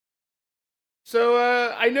So,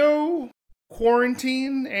 I know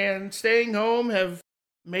quarantine and staying home have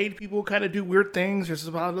made people kind of do weird things. There's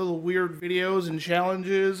a lot of little weird videos and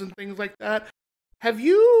challenges and things like that. Have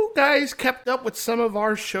you guys kept up with some of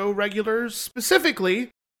our show regulars?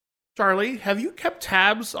 Specifically, Charlie, have you kept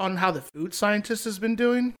tabs on how the food scientist has been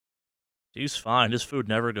doing? He's fine. His food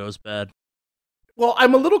never goes bad. Well,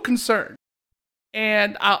 I'm a little concerned.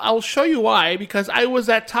 And I'll show you why, because I was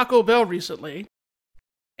at Taco Bell recently,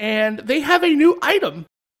 and they have a new item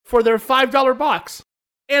for their $5 box.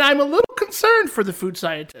 And I'm a little concerned for the food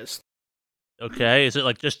scientist. Okay, is it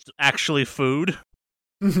like just actually food?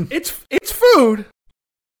 It's food.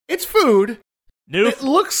 It's food. New. It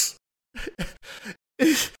looks.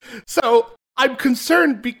 So I'm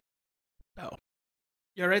concerned. Oh,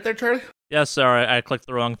 you all right there, Charlie? Yeah, sorry, I clicked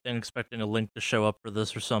the wrong thing, expecting a link to show up for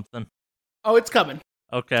this or something. Oh, it's coming.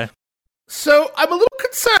 Okay. So I'm a little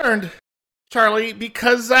concerned, Charlie,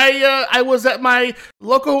 because I was at my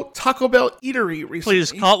local Taco Bell eatery recently.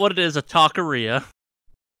 Please call it what it is, a taqueria.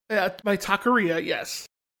 My taqueria, yes.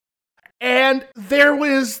 And there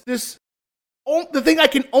was this, the thing I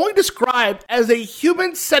can only describe as a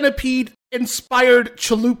human centipede-inspired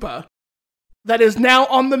chalupa that is now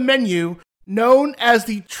on the menu, known as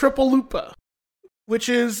the Triple Lupa, which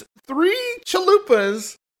is 3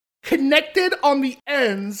 chalupas connected on the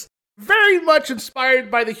ends, very much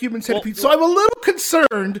inspired by the human centipede. So I'm a little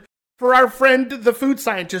concerned for our friend, the food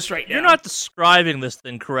scientist, right now. You're not describing this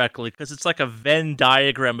thing correctly, because it's like a Venn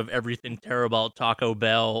diagram of everything terrible about Taco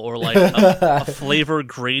Bell, or like a flavor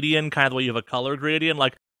gradient, kind of the way you have a color gradient.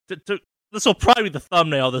 Like, this will probably be the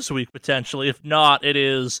thumbnail this week, potentially. If not, it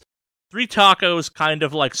is 3 tacos kind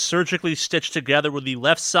of like surgically stitched together, where the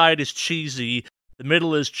left side is cheesy, the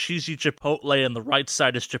middle is cheesy chipotle, and the right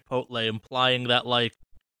side is chipotle, implying that, like,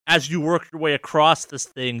 as you work your way across this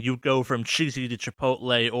thing, you go from cheesy to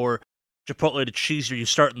chipotle, or chipotle to cheesy, or you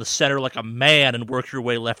start in the center like a man and work your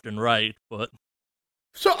way left and right, but...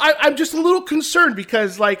 So I'm just a little concerned,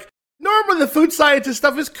 because, like, normally the food scientist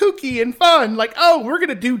stuff is kooky and fun. Like, oh, we're going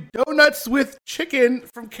to do donuts with chicken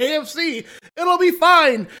from KFC. It'll be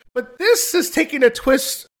fine. But this is taking a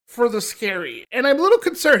twist for the scary, and I'm a little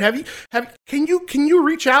concerned. Can you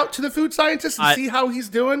reach out to the food scientist and see how he's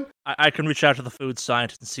doing? I can reach out to the food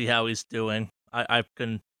scientist and see how he's doing. I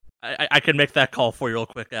can make that call for you real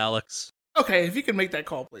quick, Alex. Okay, if you can make that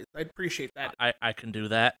call, please, I'd appreciate that. I can do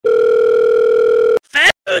that.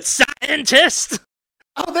 Food scientist!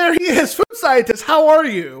 Oh, there he is, food scientist. How are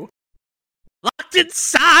you? Locked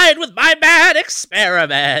inside with my mad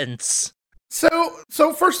experiments. So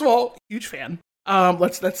first of all, huge fan.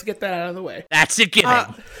 Let's get that out of the way. That's a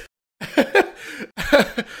given.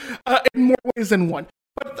 In more ways than one,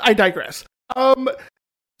 but I digress.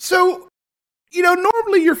 So,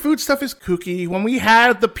 normally your food stuff is kooky. When we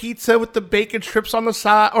had the pizza with the bacon strips on the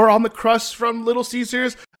side or on the crust from Little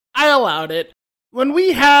Caesars, I allowed it. When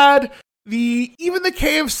we had even the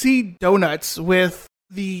KFC donuts with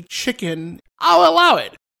the chicken, I'll allow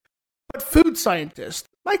it. But food scientist,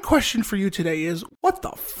 my question for you today is, what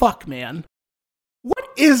the fuck, man? What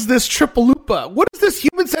is this Triple Lupa? What is this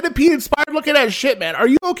human centipede inspired looking at shit, man? Are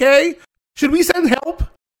you okay? Should we send help?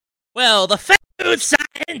 Well, the food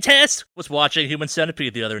scientist was watching Human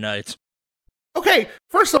Centipede the other night. Okay,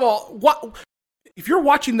 first of all, if you're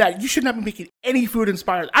watching that, you should not be making any food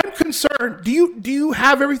inspired. I'm concerned. Do you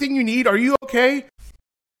have everything you need? Are you okay?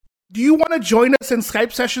 Do you want to join us in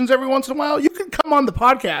Skype sessions every once in a while? You can come on the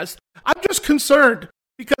podcast. I'm just concerned,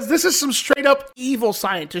 because this is some straight up evil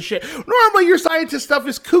scientist shit. Normally your scientist stuff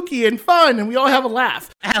is kooky and fun and we all have a laugh.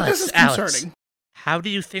 This is concerning. How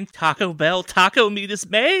do you think Taco Bell taco meat is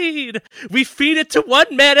made? We feed it to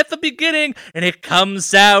one man at the beginning, and it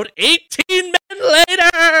comes out 18 men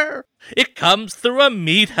later! It comes through a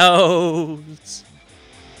meat hose.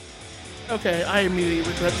 Okay, I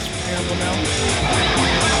immediately regret this preamble now.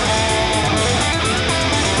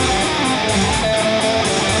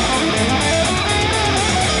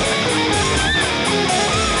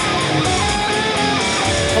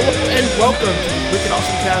 Hello and welcome to the Wicked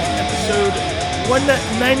Awesomecast episode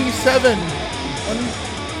 197. One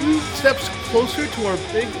steps closer to our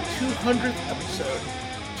big 200th episode.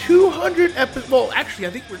 200 episodes. Well, actually, I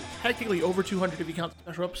think we're technically over 200 if you count the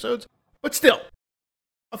special episodes. But still,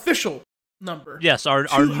 official number. Yes, our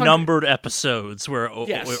numbered episodes. We're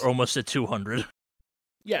almost at 200.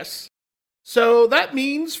 Yes. So that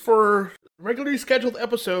means for regularly scheduled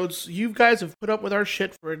episodes, you guys have put up with our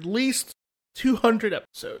shit for at least 200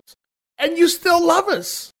 episodes. And you still love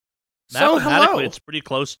us. So hello. It's pretty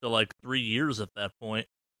close to like 3 years at that point.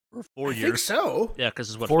 Or 4 years. I think so. Yeah, because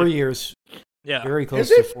it's what... 4 years. Yeah. Very close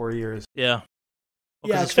to 4 years. Yeah.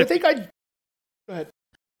 Well, yeah, I think Go ahead.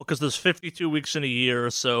 Because there's 52 weeks in a year,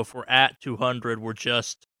 so if we're at 200, we're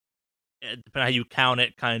just, depending on how you count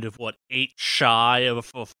it, kind of, 8 shy of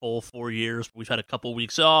a full 4 years. We've had a couple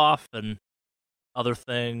weeks off and other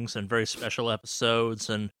things and very special episodes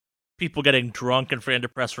and people getting drunk and forgetting to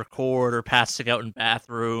press record or passing out in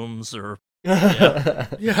bathrooms or, yeah.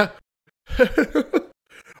 Yeah.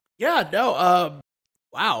 Yeah, no,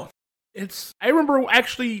 wow. I remember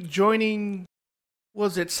actually joining,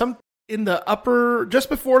 was it some in the upper, just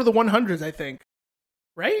before the 100s, I think.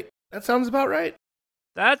 Right? That sounds about right.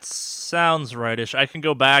 That sounds rightish. I can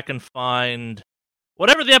go back and find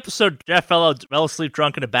whatever the episode Jeff fell asleep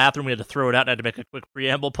drunk in a bathroom. We had to throw it out and I had to make a quick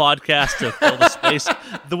preamble podcast to fill the space.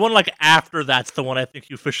 The one after that's the one I think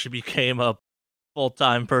you officially became a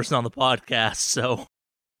full-time person on the podcast. So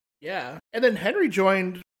Yeah. And then Henry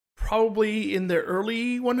joined probably in the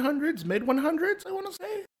early 100s, mid 100s, I want to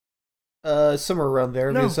say. Somewhere around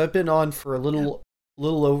there, because I've been on for a little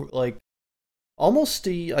over, almost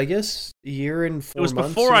I guess a year and 4 months. It was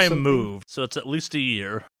before I moved, so it's at least a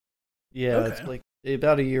year. Yeah, okay. It's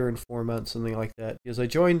about a year and 4 months, something like that. Because I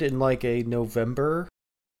joined in a November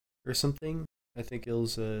or something. I think it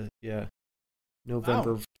was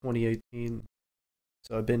November of 2018.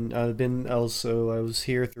 So I've been also, I was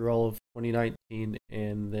here through all of 2019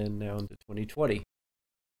 and then now into 2020.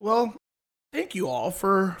 Well, thank you all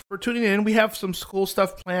for tuning in. We have some cool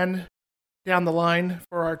stuff planned down the line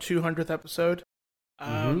for our 200th episode.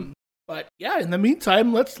 But yeah, in the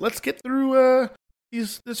meantime, let's get through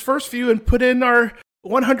this first few and put in our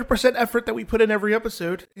 100% effort that we put in every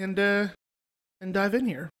episode and dive in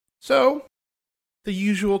here. So, the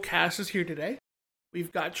usual cast is here today.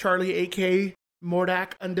 We've got Charlie, a.k.a.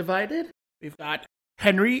 Mordak Undivided. We've got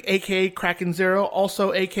Henry, a.k.a. Kraken Zero,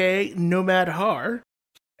 also a.k.a. Nomad Har.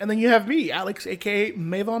 And then you have me, Alex, a.k.a.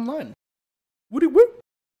 Mavon Lund. Woody woo!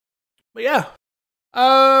 But yeah,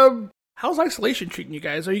 how's isolation treating you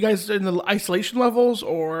guys? Are you guys in the isolation levels,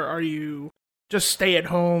 or are you just stay at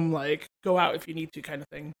home, go out if you need to kind of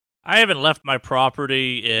thing? I haven't left my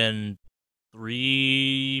property in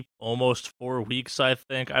 3, almost 4 weeks, I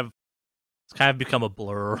think. It's kind of become a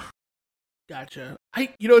blur. Gotcha.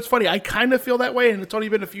 It's funny, I kind of feel that way, and it's only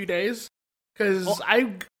been a few days, because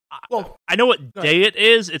I know what day it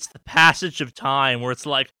is. It's the passage of time where it's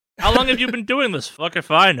like, how long have you been doing this? Fuck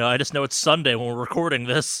if I know. I just know it's Sunday when we're recording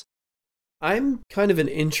this. I'm kind of an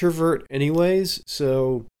introvert anyways,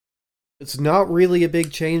 so it's not really a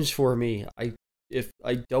big change for me. I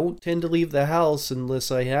don't tend to leave the house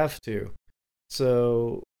unless I have to.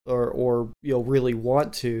 So or really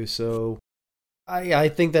want to. So I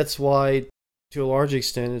think that's why, to a large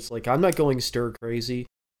extent, it's I'm not going stir crazy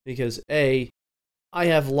because I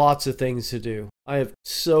have lots of things to do. I have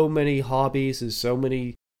so many hobbies and so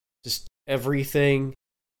many just everything.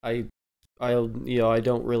 I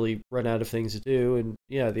don't really run out of things to do. And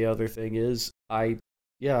the other thing is I'm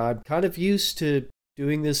kind of used to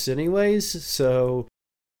doing this anyways, so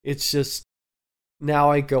it's just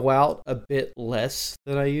now I go out a bit less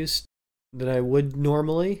than I would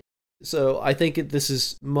normally. So I think this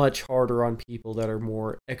is much harder on people that are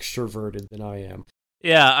more extroverted than I am.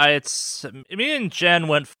 Yeah, it's me and Jen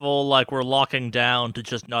went full we're locking down to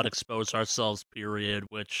just not expose ourselves, period,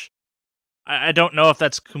 which I don't know if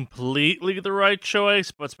that's completely the right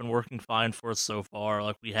choice, but it's been working fine for us so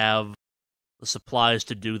far. We have the supplies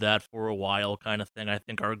to do that for a while kind of thing. I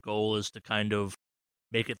think our goal is to kind of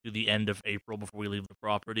make it through the end of April before we leave the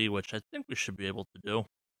property, which I think we should be able to do.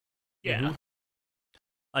 Yeah.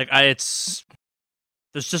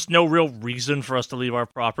 There's just no real reason for us to leave our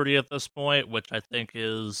property at this point, which I think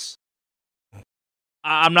is,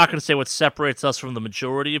 I'm not going to say what separates us from the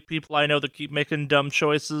majority of people I know that keep making dumb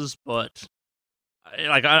choices, but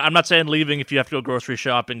I'm not saying leaving if you have to go grocery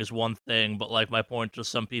shopping is one thing, but my point to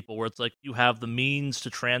some people where it's you have the means to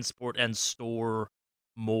transport and store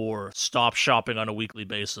more, stop shopping on a weekly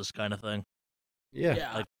basis kind of thing.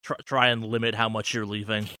 Yeah. Try and limit how much you're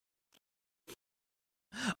leaving.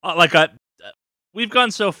 We've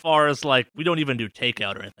gone so far as we don't even do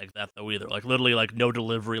takeout or anything like that though either. Literally no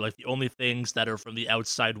delivery. The only things that are from the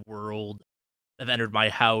outside world that have entered my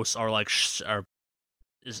house are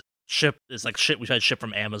shit we've had shipped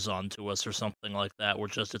from Amazon to us or something like that. We're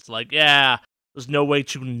just there's no way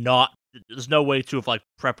to have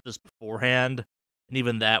prepped this beforehand, and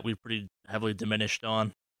even that we've pretty heavily diminished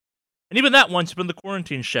on. And even that one's been the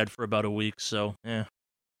quarantine shed for about a week, so yeah.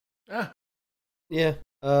 Ah. Yeah.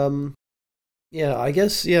 Yeah, I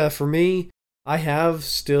guess, for me, I have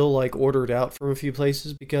still like ordered out from a few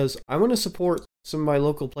places because I want to support some of my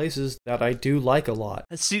local places that I do like a lot.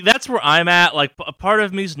 See, that's where I'm at. Like, a part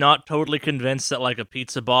of me's not totally convinced that like a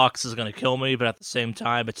pizza box is gonna kill me, but at the same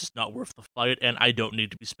time, it's just not worth the fight, and I don't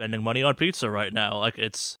need to be spending money on pizza right now. Like,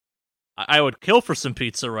 I would kill for some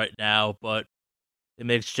pizza right now, but it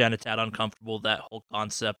makes Jen a tad uncomfortable, that whole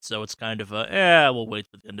concept. So it's kind of we'll wait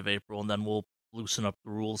till the end of April and then we'll loosen up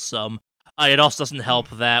the rules some. It also doesn't help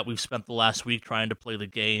that we've spent the last week trying to play the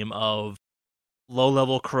game of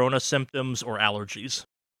low-level corona symptoms or allergies.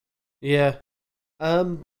 Yeah.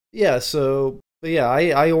 Yeah, so but yeah,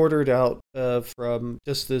 I ordered out from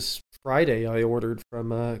just this Friday. I ordered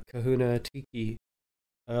from Kahuna Tiki.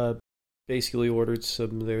 Uh Basically ordered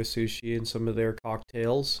some of their sushi and some of their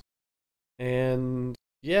cocktails. And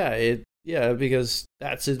because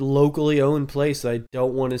that's a locally owned place that I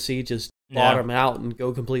don't want to see just bottom out and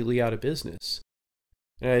go completely out of business.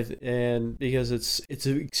 And because it's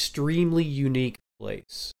an extremely unique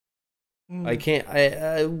place. I can't.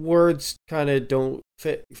 Words kind of don't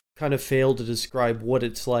kind of fail to describe what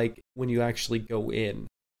it's like when you actually go in,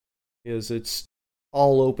 because it's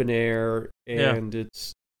all open air and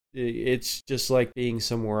it's just like being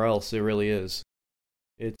somewhere else. It really is.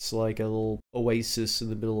 It's like a little oasis in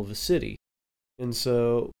the middle of a city, and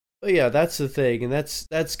so but yeah, that's the thing, and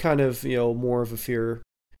that's kind of more of a fear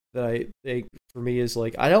that I think for me is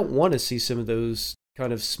like I don't want to see some of those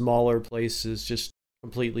kind of smaller places just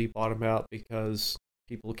completely bottom out because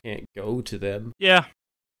people can't go to them. Yeah.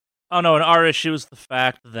 Oh no, and our issue is the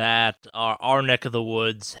fact that our neck of the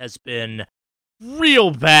woods has been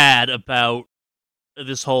real bad about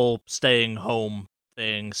this whole staying home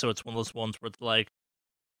thing. So it's one of those ones where it's like,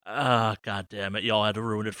 god damn it, y'all had to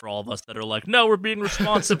ruin it for all of us that are like, no, we're being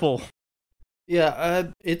responsible. Yeah,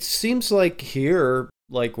 it seems like here,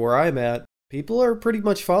 like where I'm at, people are pretty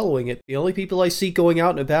much following it. The only people I see going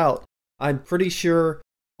out and about, I'm pretty sure,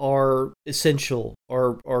 are essential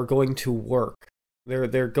or are going to work.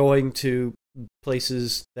 They're going to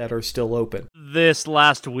places that are still open. This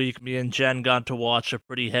last week, me and Jen got to watch a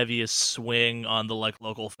pretty heavy swing on the like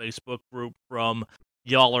local Facebook group from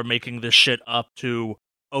y'all are making this shit up to,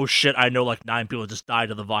 oh shit, I know like 9 people just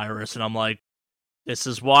died of the virus, and I'm like, this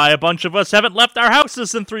is why a bunch of us haven't left our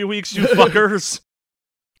houses in 3 weeks, you fuckers.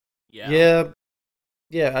 Yeah.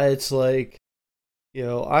 It's like,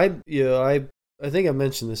 I think I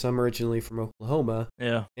mentioned this. I'm originally from Oklahoma.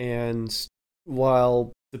 Yeah. And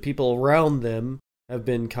while the people around them have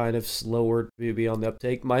been kind of slower to be on the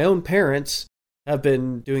uptake, my own parents have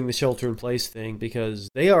been doing the shelter-in-place thing because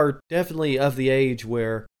they are definitely of the age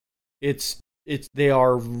where they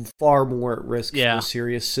are far more at risk for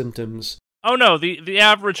serious symptoms. Oh no, the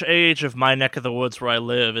average age of my neck of the woods where I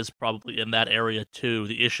live is probably in that area too.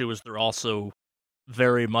 The issue is they're also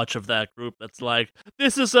very much of that group that's like,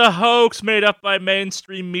 this is a hoax made up by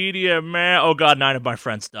mainstream media, man. Oh god, 9 of my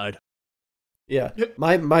friends died. Yeah,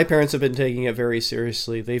 my parents have been taking it very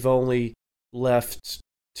seriously. They've only left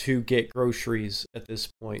to get groceries at this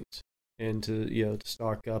point and to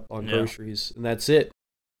stock up on groceries, and that's it.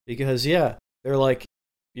 Because they're like,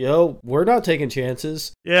 we're not taking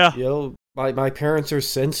chances. Yeah. My parents are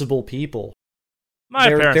sensible people. My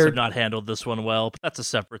parents have not handled this one well, but that's a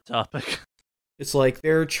separate topic. It's like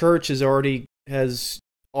their church has already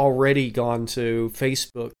gone to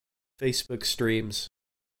Facebook streams,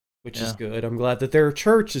 which is good. I'm glad that their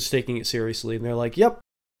church is taking it seriously, and they're like, yep,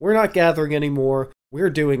 we're not gathering anymore. We're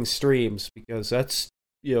doing streams because that's,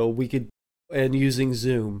 we could, and using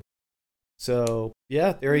Zoom. So,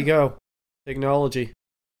 yeah, there you go. Technology.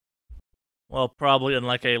 Well, probably in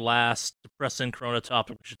like a last depressing corona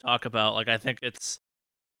topic we should talk about, like I think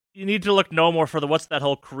you need to look no more for what's that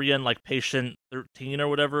whole Korean like patient 13 or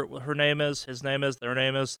whatever his name is, their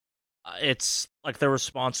name is. It's like they're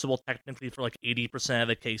responsible technically for like 80% of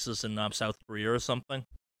the cases in South Korea or something.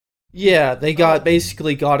 Yeah, they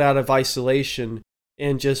basically got out of isolation,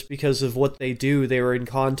 and just because of what they do, they were in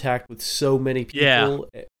contact with so many people.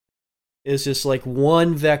 Yeah. It's just like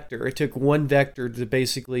one vector. It took one vector to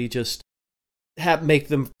basically just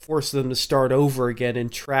force them to start over again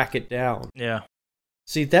and track it down. Yeah.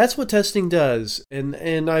 See, that's what testing does, and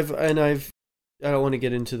I don't want to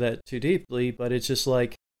get into that too deeply, but it's just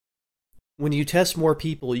like when you test more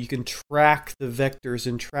people, you can track the vectors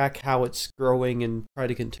and track how it's growing and try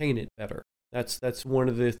to contain it better. That's one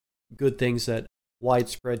of the good things that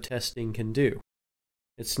widespread testing can do.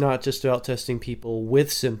 It's not just about testing people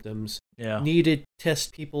with symptoms. Yeah. You need to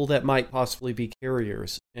test people that might possibly be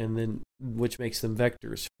carriers, and then which makes them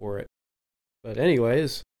vectors for it. But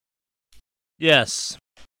anyways. Yes.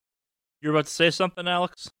 You're about to say something,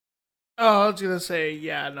 Alex? Oh, I was gonna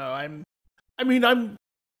say, I I mean,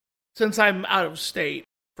 since I'm out of state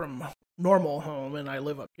from normal home and I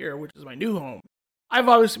live up here, which is my new home,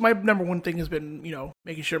 my number one thing has been,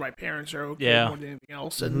 making sure my parents are okay more than anything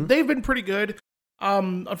else. And they've been pretty good.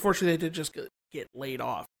 Unfortunately, they did just get laid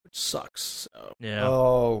off, which sucks. So. Yeah.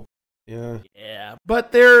 Oh, yeah. Yeah.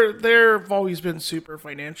 But they've always been super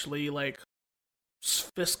financially, like,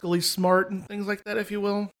 fiscally smart and things like that, if you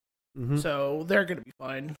will. Mm-hmm. So they're going to be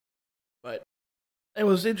fine. But it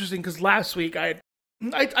was interesting because last week I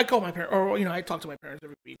called my parents, or, I talk to my parents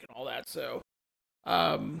every week and all that. So,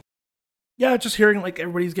 yeah, just hearing like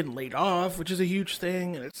everybody's getting laid off, which is a huge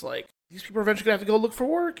thing. And it's like, these people are eventually going to have to go look for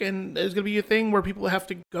work. And there's going to be a thing where people have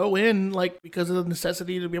to go in, like, because of the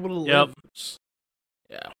necessity to be able to live.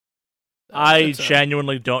 Yeah. I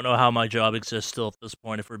genuinely don't know how my job exists still at this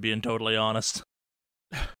point, if we're being totally honest.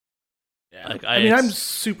 Yeah. Like, I'm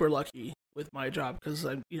super lucky with my job because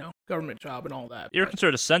I'm, government job and all that. You're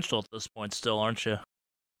considered essential at this point still, aren't you?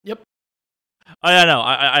 Yep. Oh, yeah, no,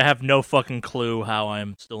 I have no fucking clue how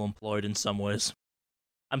I'm still employed in some ways.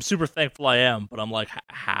 I'm super thankful I am, but I'm like,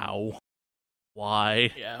 how?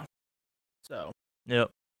 Why? Yeah. So. Yep.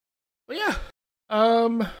 But yeah.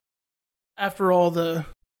 After all the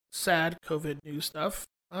sad COVID news stuff,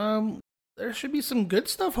 there should be some good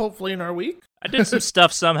stuff hopefully in our week. I did some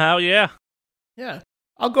stuff somehow, yeah. Yeah.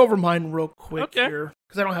 I'll go over mine real quick here,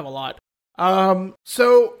 because I don't have a lot.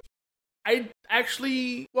 So, I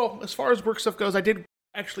actually, as far as work stuff goes, I did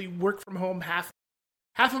actually work from home. Half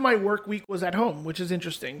of my work week was at home, which is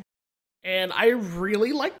interesting. And I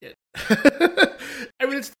really liked it. I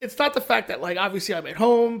mean, it's not the fact that, like, obviously I'm at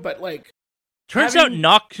home, but, like... Turns out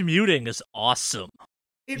not commuting is awesome.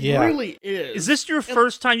 It really is. Is this your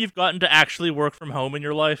first time you've gotten to actually work from home in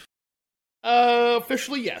your life?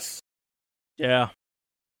 Officially, yes. Yeah.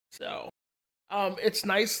 So, it's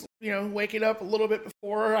nice, waking up a little bit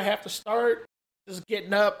before I have to start, just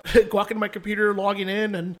getting up, walking to my computer, logging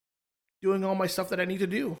in, and doing all my stuff that I need to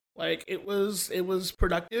do. Like, it was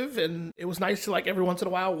productive, and it was nice to, like, every once in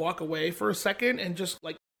a while walk away for a second and just,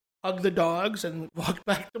 like, hug the dogs and walk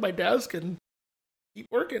back to my desk and keep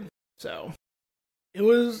working. So, it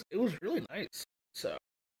was really nice. So,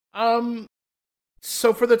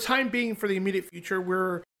 so for the time being, for the immediate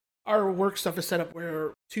future, our work stuff is set up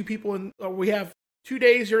where we have 2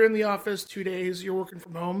 days you're in the office, 2 days you're working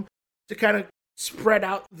from home, to kind of spread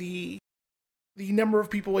out the number of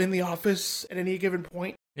people in the office at any given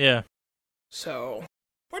point. Yeah. So,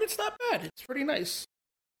 but it's not bad. It's pretty nice.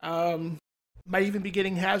 Might even be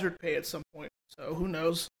getting hazard pay at some point. So who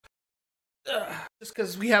knows? Just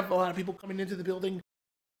because we have a lot of people coming into the building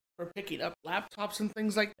for picking up laptops and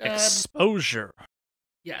things like that. Exposure.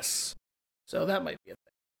 Yes. So that might be a thing.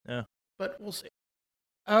 Yeah. But we'll see.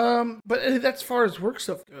 But that's as far as work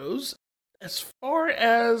stuff goes. As far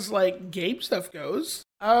as, like, game stuff goes,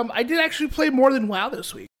 I did actually play more than WoW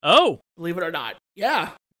this week. Oh! Believe it or not.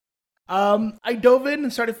 Yeah. I dove in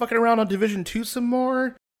and started fucking around on Division 2 some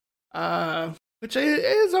more, which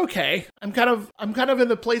is okay. I'm kind of in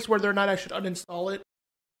the place where they're not, I should uninstall it,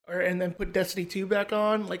 and then put Destiny 2 back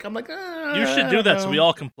on. Like, I'm like, you should do that so we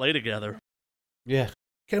all can play together. Yeah.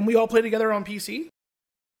 Can we all play together on PC?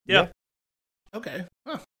 Yeah. Okay.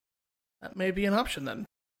 Huh. That may be an option then.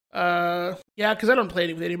 Yeah, because I don't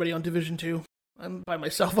play with anybody on Division 2. I'm by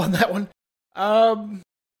myself on that one.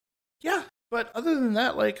 Yeah, but other than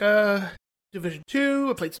that, like, Division 2,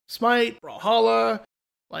 I played some Smite, Brawlhalla.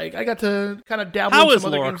 Like, I got to kind of dabble in some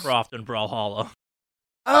other games. How is Lara Croft in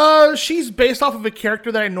Brawlhalla? She's based off of a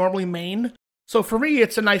character that I normally main. So for me,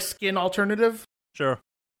 it's a nice skin alternative. Sure.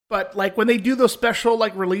 But, like, when they do those special,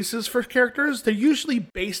 like, releases for characters, they're usually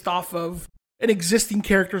based off of an existing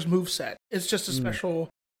character's moveset. It's just a special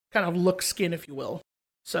kind of look skin, if you will.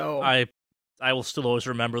 So I will still always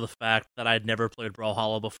remember the fact that I'd never played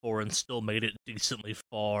Brawlhalla before and still made it decently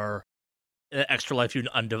far. Extra Life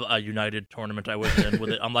United tournament I was in with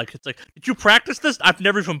it. I'm like, it's like, did you practice this? I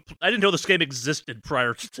didn't know this game existed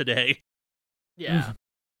prior to today. Yeah.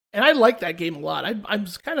 And I like that game a lot. I'm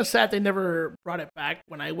kind of sad they never brought it back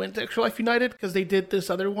when I went to Extra Life United, because they did this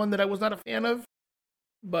other one that I was not a fan of.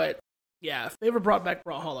 But yeah, if they ever brought back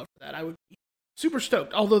Brawlhalla for that, I would be super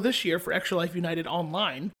stoked. Although this year for Extra Life United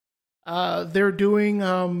Online, they're doing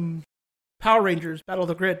Power Rangers Battle of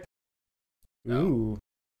the Grid. Ooh.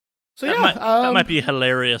 So that might be a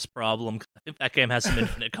hilarious problem. I think that game has some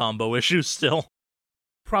infinite combo issues still.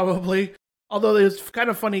 Probably. Although it's kind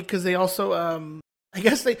of funny because they also, I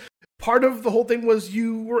guess part of the whole thing was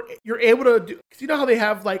you're able to do, because you know how they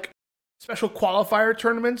have like special qualifier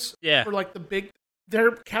tournaments for like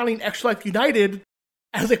they're counting Extra Life United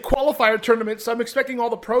as a qualifier tournament, so I'm expecting all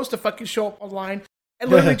the pros to fucking show up online, and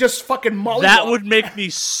literally just fucking mollywop. That would make me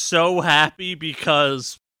so happy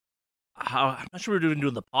because I'm not sure we were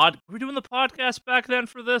doing the Were we doing the podcast back then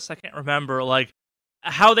for this? I can't remember. Like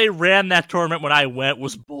how they ran that tournament when I went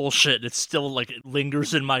was bullshit. It's still like it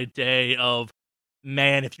lingers in my day of,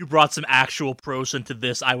 man, if you brought some actual pros into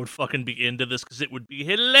this, I would fucking be into this because it would be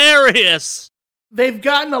hilarious. They've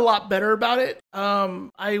gotten a lot better about it.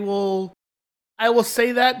 I will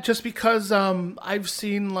say that just because I've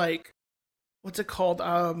seen like, what's it called?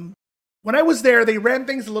 When I was there, they ran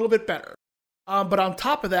things a little bit better. But on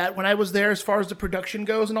top of that, when I was there, as far as the production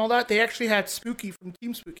goes and all that, they actually had Spooky from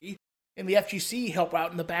Team Spooky and the FGC help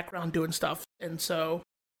out in the background doing stuff. And so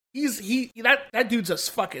that dude's a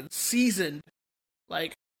fucking seasoned,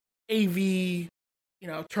 like, AV,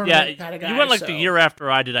 tournament kind of guy. You went like the year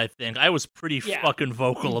after I did, I think. I was pretty fucking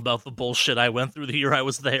vocal about the bullshit I went through the year I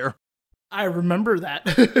was there. I remember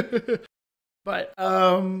that. But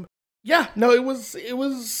it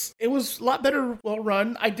was a lot better, well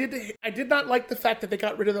run. I did not like the fact that they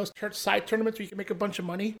got rid of those side tournaments where you can make a bunch of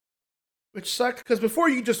money, which sucked because before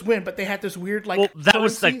you just win, but they had this weird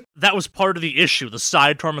that was part of the issue. The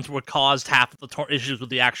side tournaments would cause half of the issues with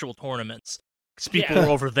the actual tournaments because people were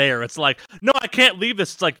over there. It's like, no, I can't leave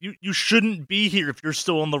this. It's like you shouldn't be here if you're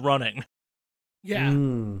still in the running. Yeah,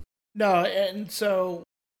 no, and so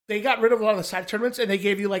they got rid of a lot of the side tournaments and they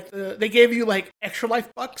gave you extra life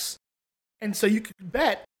bucks. And so you could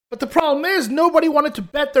bet. But the problem is, nobody wanted to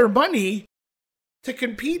bet their money to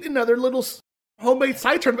compete in other little homemade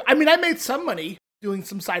side tournaments. I mean, I made some money doing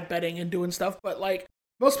some side betting and doing stuff, but like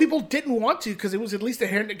most people didn't want to because it was at least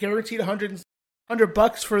a guaranteed $100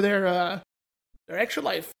 for their extra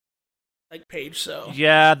life page. So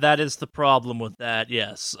yeah, that is the problem with that.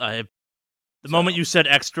 Yes, the moment you said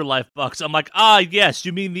extra life bucks, I'm like, yes,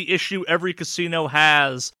 you mean the issue every casino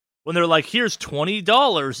has. When they're like, here's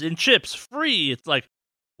 $20 in chips, free. It's like,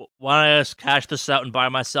 why don't I just cash this out and buy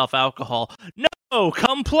myself alcohol? No,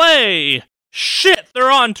 come play! Shit,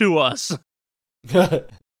 they're on to us!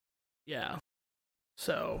 Yeah.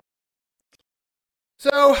 So,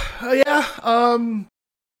 and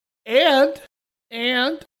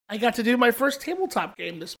I got to do my first tabletop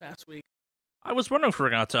game this past week. I was wondering if we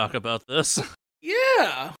were going to talk about this.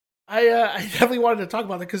 Yeah. I definitely wanted to talk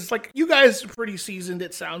about it because it's like you guys are pretty seasoned,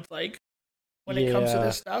 it sounds like, when it comes to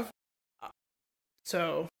this stuff.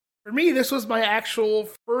 So for me, this was my actual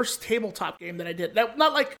first tabletop game that I did. That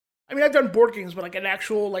not like, I mean, I've done board games, but like an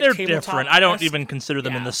actual They're tabletop. Different. I don't even consider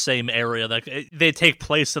them in the same area. Like they take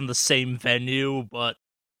place in the same venue, but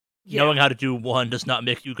knowing how to do one does not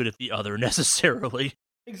make you good at the other necessarily.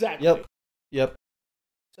 Exactly. Yep.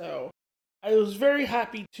 So I was very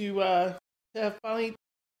happy to have finally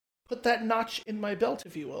put that notch in my belt,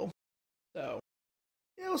 if you will. So,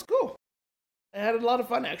 yeah, it was cool. I had a lot of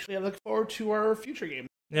fun, actually. I look forward to our future game.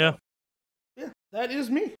 Yeah. Yeah, that is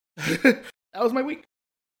me. That was my week.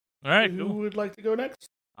 All right, Who cool. would like to go next?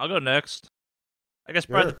 I'll go next. I guess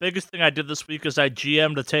probably the biggest thing I did this week is I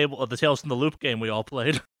GM'd the Tales from the Loop game we all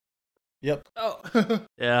played. Yep. Oh.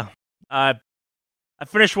 Yeah. I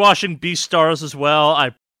finished watching Beastars as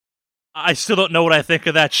well. I still don't know what I think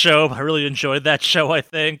of that show. I really enjoyed that show, I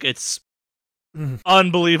think. It's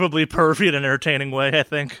unbelievably pervy in an entertaining way, I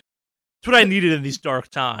think. It's what I needed in these dark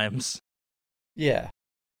times. Yeah.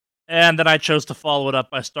 And then I chose to follow it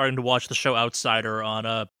up by starting to watch the show Outsider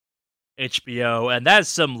on HBO, and that's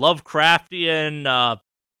some Lovecraftian,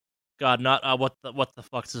 what the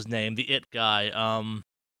fuck's his name? The It guy,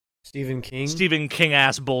 Stephen King? Stephen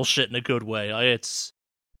King-ass bullshit in a good way.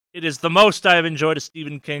 It is the most I've enjoyed a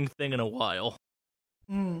Stephen King thing in a while.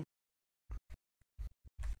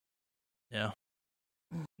 Yeah.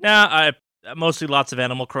 Nah, mostly lots of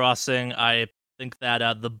Animal Crossing. I think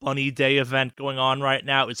that the Bunny Day event going on right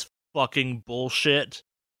now is fucking bullshit,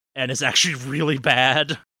 and is actually really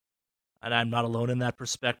bad. And I'm not alone in that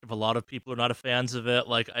perspective. A lot of people are not fans of it.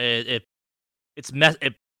 Like, it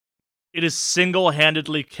is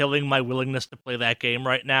single-handedly killing my willingness to play that game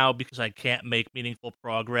right now because I can't make meaningful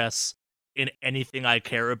progress in anything I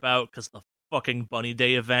care about because the fucking Bunny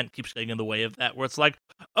Day event keeps getting in the way of that, where it's like,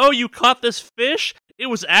 oh, you caught this fish? It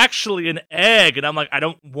was actually an egg. And I'm like, I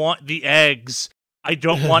don't want the eggs. I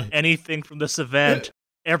don't want anything from this event.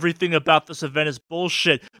 Everything about this event is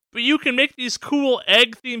bullshit. But you can make these cool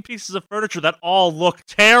egg-themed pieces of furniture that all look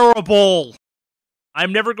terrible.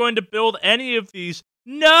 I'm never going to build any of these.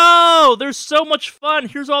 No! They're so much fun!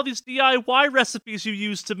 Here's all these DIY recipes you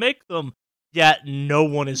use to make them. Yet no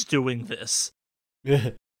one is doing this.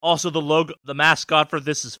 Also, the mascot for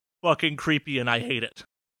this is fucking creepy and I hate it.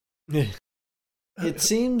 It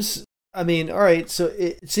seems, I mean, alright, so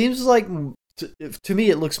it seems like to me,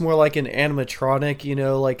 it looks more like an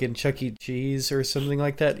animatronic, like in Chuck E. Cheese or something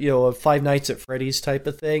like that, a Five Nights at Freddy's type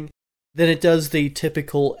of thing, than it does the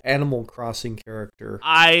typical Animal Crossing character.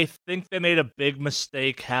 I think they made a big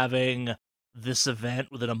mistake having this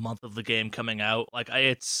event within a month of the game coming out.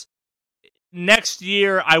 It's next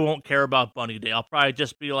year, I won't care about Bunny Day. I'll probably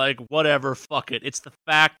just be like, whatever, fuck it. It's the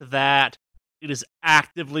fact that it is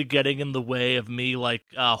actively getting in the way of me,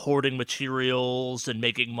 hoarding materials and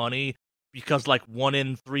making money, because, 1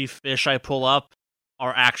 in 3 fish I pull up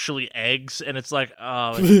are actually eggs, and it's like,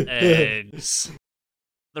 oh, it's eggs.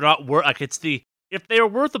 They're not worth, if they were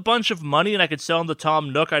worth a bunch of money and I could sell them to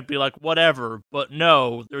Tom Nook, I'd be like, whatever, but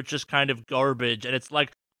no, they're just kind of garbage, and it's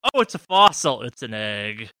like, oh, it's a fossil, it's an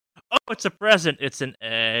egg. Oh, it's a present, it's an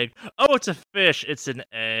egg. Oh, it's a fish, it's an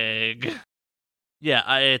egg.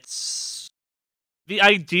 Yeah, it's... The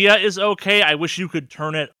idea is okay. I wish you could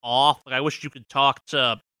turn it off. I wish you could talk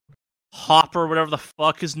to Hopper, whatever the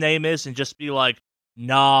fuck his name is, and just be like,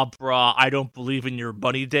 nah, brah, I don't believe in your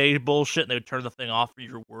Bunny Day bullshit, and they would turn the thing off for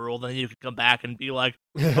your world, and then you could come back and be like,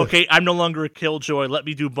 okay, I'm no longer a killjoy, let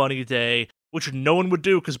me do Bunny Day, which no one would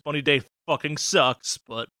do, because Bunny Day fucking sucks,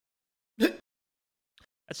 but...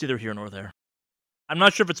 That's neither here nor there. I'm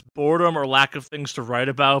not sure if it's boredom or lack of things to write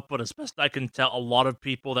about, but as best I can tell, a lot of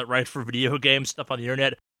people that write for video game stuff on the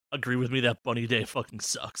internet agree with me that Bunny Day fucking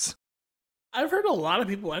sucks. I've heard a lot of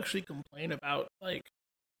people actually complain about, that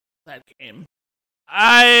game.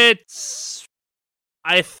 I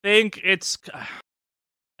think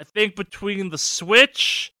between the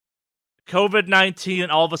Switch, COVID-19,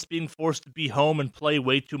 and all of us being forced to be home and play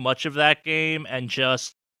way too much of that game, and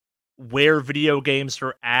just where video games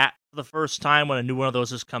are at for the first time when a new one of those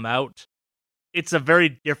has come out, it's a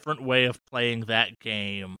very different way of playing that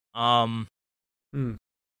game. I've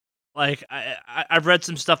read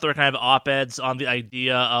some stuff that are kind of op-eds on the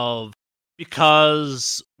idea of,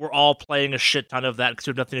 because we're all playing a shit ton of that because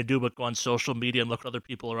we have nothing to do but go on social media and look what other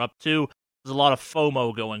people are up to, there's a lot of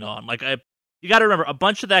FOMO going on. You gotta remember, a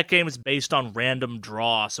bunch of that game is based on random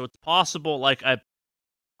draw, so it's possible,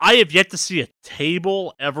 I have yet to see a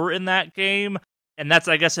table ever in that game, and that's,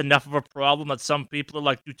 I guess, enough of a problem that some people are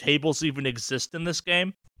like, do tables even exist in this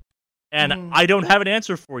game? And I don't have an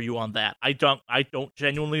answer for you on that. I don't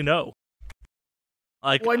genuinely know.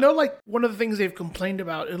 I know, one of the things they've complained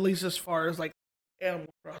about, at least as far as, Animal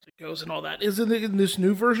Crossing goes and all that, is in this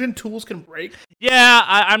new version, tools can break. Yeah,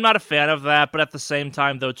 I'm not a fan of that, but at the same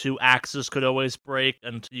time, though, too, axes could always break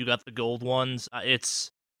until you got the gold ones.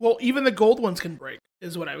 Well, even the gold ones can break,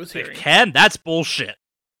 is what I was hearing. They can? That's bullshit.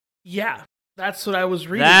 Yeah, that's what I was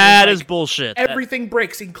reading. That is bullshit. Everything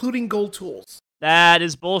breaks, including gold tools. That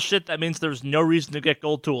is bullshit. That means there's no reason to get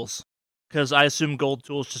gold tools. Because I assume gold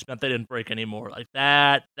tools just meant they didn't break anymore.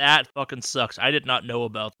 That fucking sucks. I did not know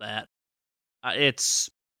about that.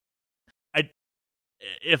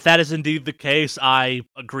 If that is indeed the case, I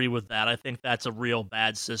agree with that. I think that's a real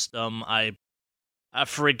bad system.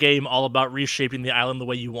 For a game all about reshaping the island the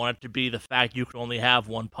way you want it to be, the fact you can only have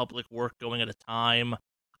one public work going at a time,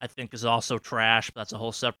 I think is also trash, but that's a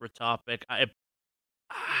whole separate topic.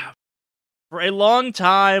 For a long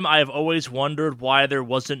time, I've always wondered why there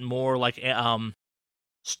wasn't more Stardew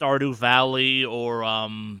Valley or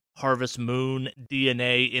Harvest Moon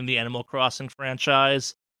DNA in the Animal Crossing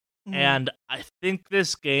franchise. And I think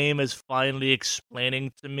this game is finally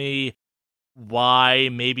explaining to me why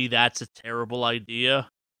maybe that's a terrible idea.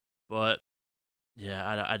 But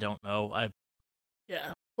yeah, I don't know.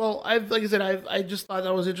 Yeah. Well, I just thought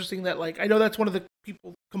that was interesting that I know that's one of the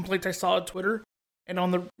complaints I saw on Twitter and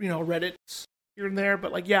on the Reddits here and there,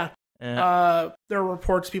 but there are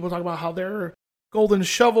reports, people talking about how their golden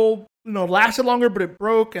shovel lasted longer, but it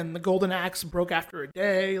broke, and the golden axe broke after a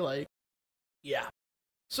day. Yeah.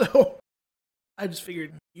 So I just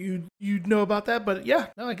figured you'd know about that, but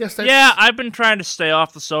I guess that's... Yeah, I've been trying to stay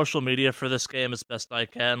off the social media for this game as best I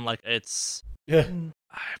can. It's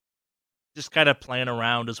just kind of playing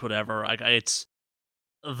around as whatever. It's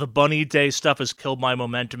the Bunny Day stuff has killed my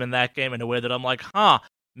momentum in that game in a way that I'm like,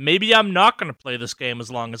 maybe I'm not going to play this game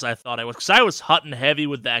as long as I thought I was, because I was hot and heavy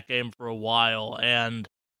with that game for a while, and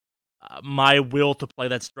my will to play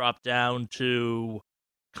that's dropped down to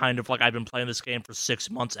kind of I've been playing this game for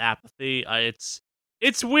 6 months apathy.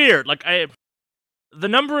 It's weird. The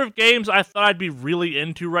number of games I thought I'd be really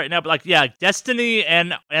into right now, but Destiny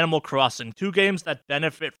and Animal Crossing, 2 games that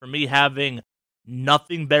benefit from me having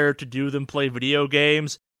nothing better to do than play video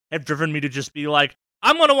games, have driven me to just be like,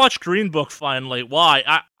 I'm gonna watch Green Book finally. Why?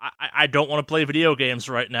 I don't want to play video games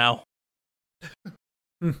right now.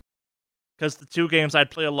 Because the 2 games I'd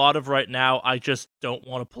play a lot of right now, I just don't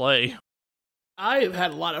want to play. I've had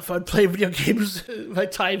a lot of fun playing video games my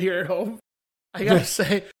time here at home. I gotta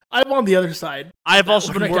say, I'm on the other side. I've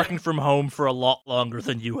also been working from home for a lot longer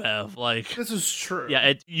than you have. Like, this is true.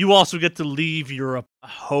 Yeah, you also get to leave your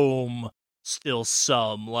home still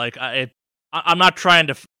some. Like, I'm not trying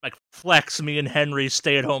to like flex me and Henry's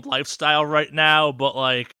stay-at-home lifestyle right now, but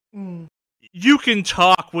like, you can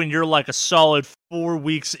talk when you're like a solid 4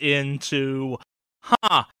 weeks into,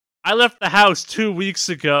 I left the house 2 weeks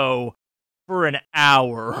ago for an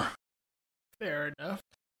hour. Fair enough.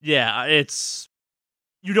 Yeah,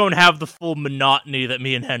 you don't have the full monotony that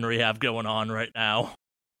me and Henry have going on right now.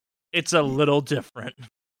 It's a little different.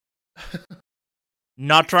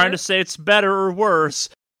 Not trying to say it's better or worse,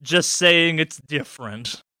 just saying it's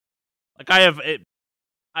different. Like, I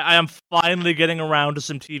am finally getting around to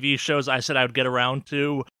some TV shows I said I would get around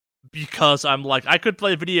to, because I'm like, I could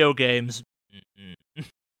play video games.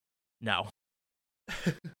 No.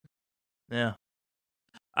 Yeah.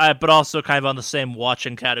 But also kind of on the same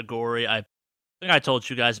watching category, I think I told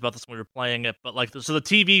you guys about this when we were playing it, but like, so the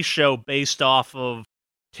TV show based off of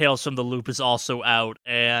Tales from the Loop is also out,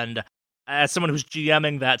 and as someone who's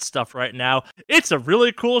GMing that stuff right now, it's a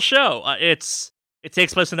really cool show. It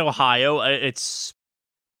takes place in Ohio.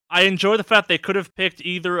 I enjoy the fact they could have picked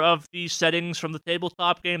either of the settings from the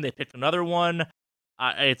tabletop game. They picked another one.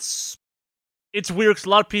 It's weird because a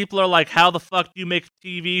lot of people are like, how the fuck do you make a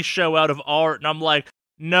TV show out of art? And I'm like,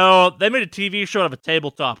 no, they made a TV show out of a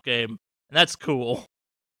tabletop game, and that's cool.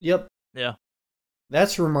 Yep. Yeah.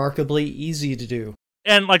 That's remarkably easy to do.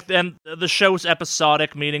 And like, then the show's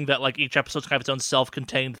episodic, meaning that like each episode's kind of its own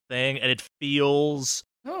self-contained thing, and it feels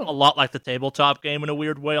a lot like the tabletop game in a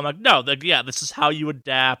weird way. I'm like, no, this is how you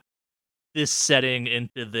adapt this setting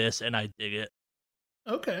into this, and I dig it.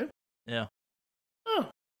 Okay. Yeah. Oh,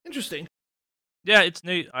 interesting. Yeah, it's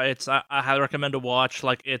neat. I highly recommend to watch.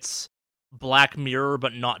 Like, it's Black Mirror,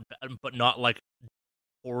 but not like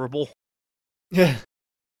horrible. Yeah.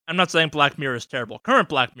 I'm not saying Black Mirror is terrible. Current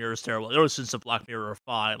Black Mirror is terrible. The other seasons of Black Mirror are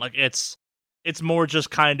fine. Like, it's more just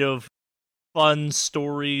kind of fun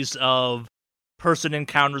stories of person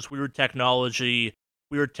encounters weird technology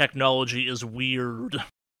is weird,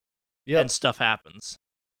 and stuff happens.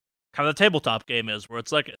 Kind of the tabletop game is, where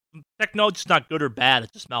it's like, technology's not good or bad,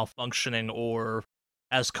 it's just malfunctioning or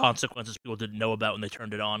has consequences people didn't know about when they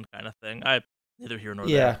turned it on, kind of thing. Neither here nor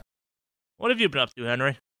there. What have you been up to,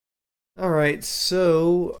 Henry? Alright,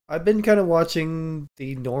 so I've been kind of watching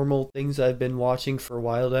the normal things I've been watching for a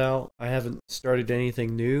while now. I haven't started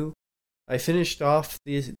anything new. I finished off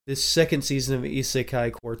this second season of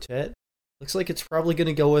Isekai Quartet. Looks like it's probably going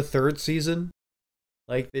to go a third season.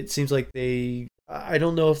 Like, it seems like I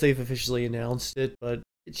don't know if they've officially announced it, but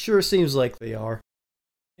it sure seems like they are.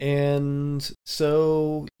 And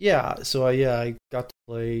so, I got to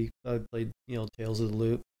play, I played, Tales of the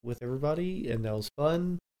Loop with everybody, and that was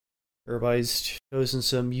fun. Everybody's chosen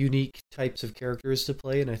some unique types of characters to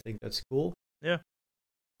play, and I think that's cool. Yeah.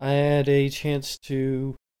 I had a chance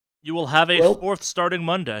to... You will have a fourth starting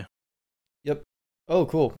Monday. Yep. Oh,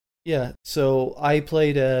 cool. Yeah, so I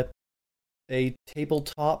played a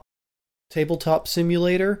tabletop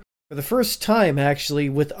simulator for the first time, actually,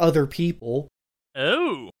 with other people.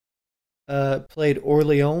 Oh. Played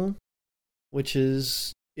Orleans, which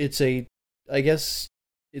is, I guess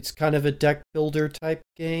it's kind of a deck builder type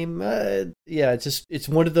game. It's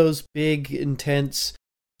one of those big, intense,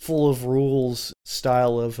 full of rules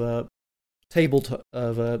style of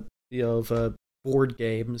board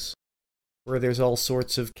games, where there's all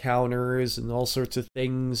sorts of counters and all sorts of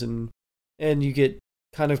things, and you get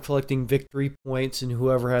kind of collecting victory points, and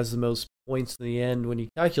whoever has the most points in the end, when you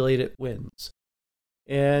calculate it, wins.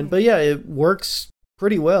 But yeah, it works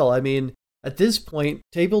pretty well. I mean, at this point,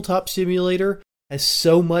 Tabletop Simulator has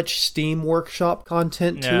so much Steam Workshop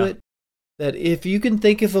content to it that if you can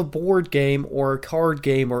think of a board game or a card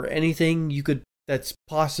game or anything that's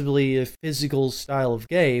possibly a physical style of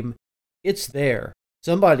game, it's there.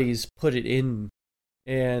 Somebody's put it in.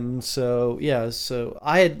 And so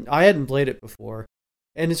I hadn't played it before.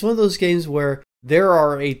 And it's one of those games where there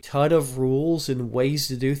are a ton of rules and ways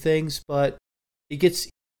to do things, but it's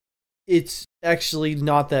actually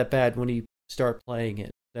not that bad when you start playing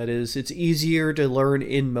it. That is, it's easier to learn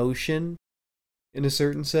in motion, in a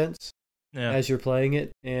certain sense, as you're playing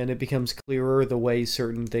it, and it becomes clearer the way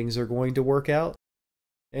certain things are going to work out.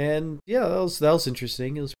 And yeah, that was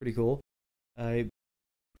interesting. It was pretty cool.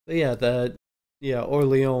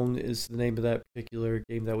 Orleans is the name of that particular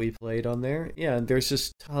game that we played on there. Yeah, and there's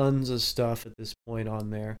just tons of stuff at this point on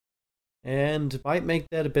there. And might make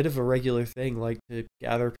that a bit of a regular thing, like to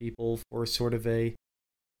gather people for sort of a,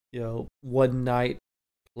 one night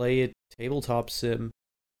play a tabletop sim.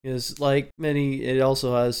 Because it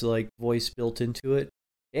also has like voice built into it.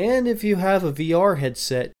 And if you have a VR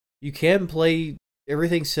headset, you can play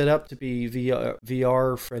everything set up to be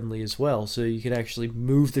VR friendly as well. So you can actually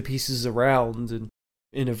move the pieces around and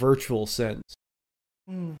in a virtual sense,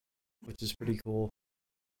 which is pretty cool.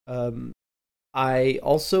 I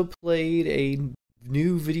also played a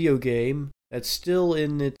new video game that's still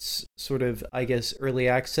in its sort of, I guess, early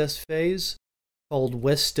access phase called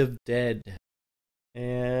West of Dead.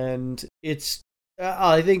 And it's,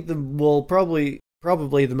 I think probably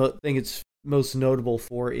the thing it's most notable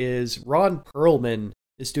for is Ron Perlman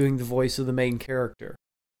is doing the voice of the main character.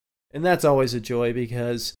 And that's always a joy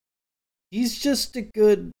because he's just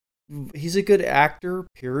he's a good actor,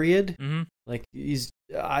 period. Mm-hmm. Like he's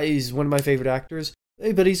one of my favorite actors,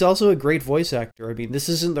 but he's also a great voice actor. I mean, this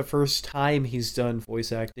isn't the first time he's done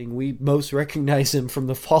voice acting. We most recognize him from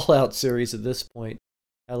the Fallout series at this point,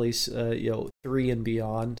 at least 3 and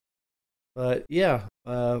beyond. But yeah,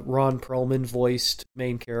 Ron Perlman voiced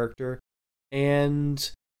main character,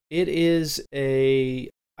 and it is a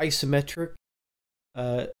isometric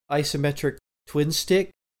twin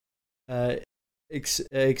stick.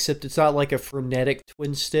 Except it's not like a frenetic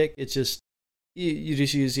twin stick. It's just you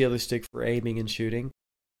just use the other stick for aiming and shooting.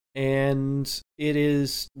 And it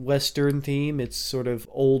is Western theme. It's sort of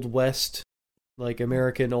Old West, like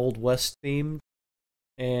American Old West themed.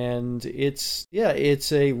 And it's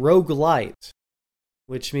a roguelite,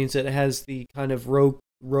 which means that it has the kind of rogue.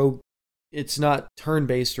 It's not turn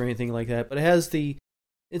based or anything like that, but it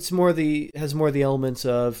has more of the elements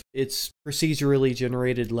of it's procedurally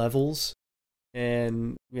generated levels,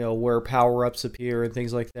 and where power ups appear and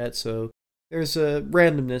things like that. So there's a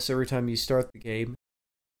randomness every time you start the game,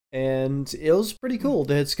 and it was pretty cool.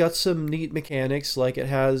 It's got some neat mechanics, like it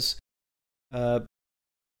has.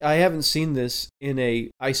 I haven't seen this in a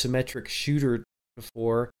isometric shooter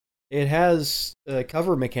before. It has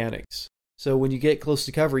cover mechanics. So when you get close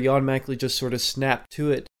to cover, you automatically just sort of snap to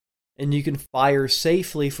it, and you can fire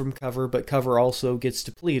safely from cover, but cover also gets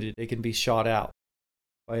depleted. It can be shot out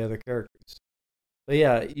by other characters. But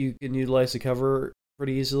yeah, you can utilize the cover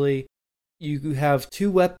pretty easily. You have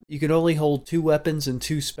you can only hold 2 weapons and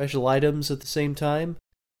 2 special items at the same time,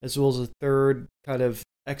 as well as a third kind of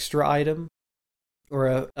extra item,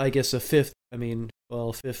 or I guess a fifth.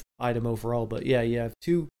 Fifth item overall. But yeah, you have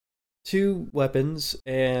two weapons,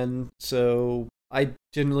 and so I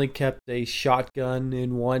generally kept a shotgun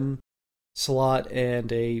in one slot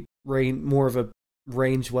and more of a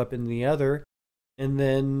ranged weapon in the other, and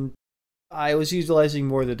then I was utilizing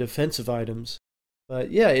more of the defensive items.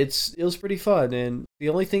 But yeah, it was pretty fun, and the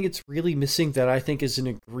only thing it's really missing that I think is an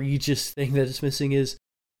egregious thing that it's missing is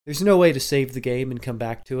there's no way to save the game and come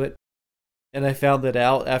back to it. And I found that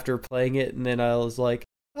out after playing it, and then I was like,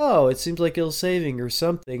 oh, it seems like it was saving or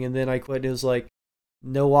something, and then I quit, and it was like,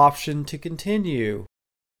 no option to continue.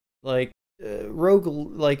 Like, rogue,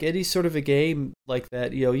 like any sort of a game like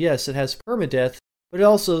that, yes, it has permadeath, but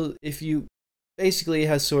also, basically it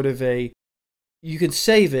has sort of you can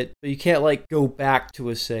save it, but you can't, like, go back to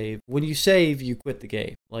a save. When you save, you quit the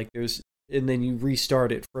game. Like, and then you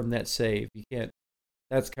restart it from that save. You can't,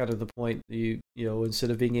 that's kind of the point, instead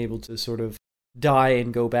of being able to sort of die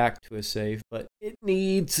and go back to a save. But it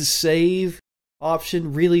needs a save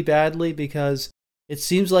option really badly, because it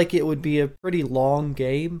seems like it would be a pretty long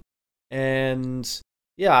game. And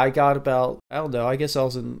yeah, I got about, I don't know, I guess I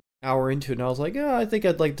was an hour into it, and I was like, oh, I think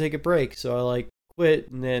I'd like to take a break. So I, like, quit,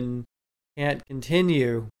 and then can't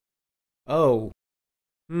continue. Oh.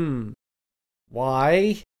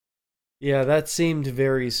 Why? Yeah, that seemed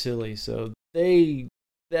very silly. So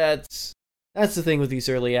that's the thing with these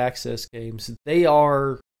early access games. They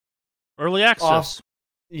are early access.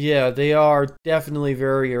 They are definitely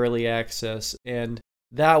very early access, and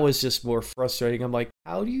that was just more frustrating. I'm like,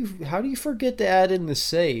 how do you forget to add in the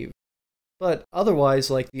save? But otherwise,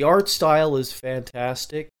 like, the art style is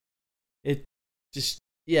fantastic. It just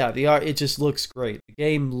it just looks great. The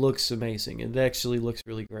game looks amazing. It actually looks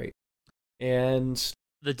really great. And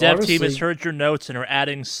the dev team has heard your notes and are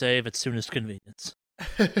adding save at soonest convenience.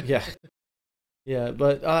 Yeah. Yeah,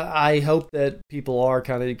 but I hope that people are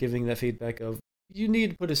kind of giving that feedback of, you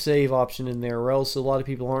need to put a save option in there, or else a lot of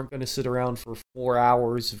people aren't going to sit around for 4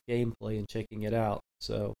 hours of gameplay and checking it out.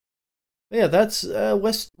 So, yeah, that's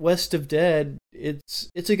West of Dead. It's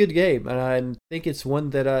a good game, and I think it's one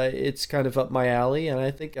that it's kind of up my alley, and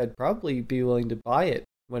I think I'd probably be willing to buy it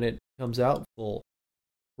when it comes out full.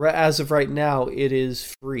 As of right now, it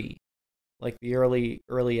is free. Like, the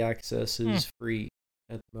early access is free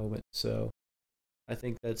at the moment, so I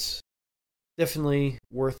think that's definitely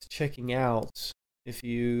worth checking out. if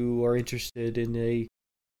you are interested in a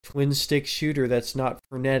twin stick shooter that's not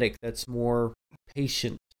frenetic, that's more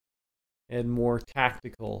patient and more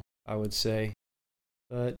tactical, I would say.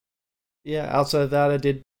 But yeah, outside of that, I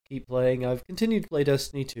did keep playing. I've continued to play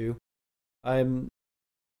Destiny 2. I'm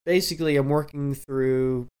working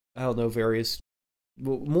through, I don't know, various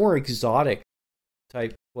more exotic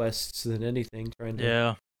type quests than anything, trying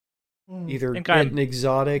to either get an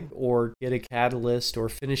exotic or get a catalyst or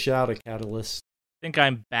finish out a catalyst. I think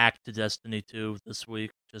I'm back to Destiny 2 this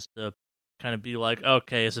week, just to kind of be like,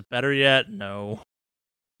 okay, is it better yet? No.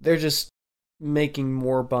 They're just making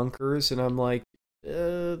more bunkers, and I'm like,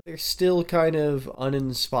 they're still kind of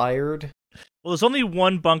uninspired. Well, there's only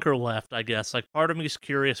one bunker left, I guess. Like, part of me is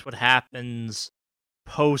curious what happens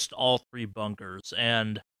post all 3 bunkers,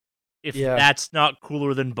 and if that's not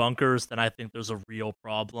cooler than bunkers, then I think there's a real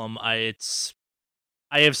problem. I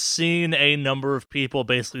have seen a number of people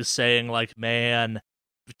basically saying, like, man,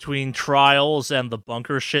 between trials and the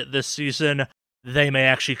bunker shit this season, they may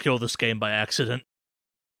actually kill this game by accident.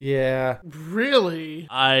 Yeah. Really?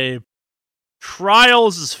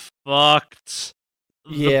 Trials is fucked.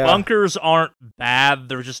 Yeah. The bunkers aren't bad,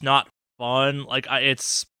 they're just not fun. Like,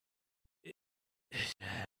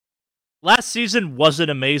 last season wasn't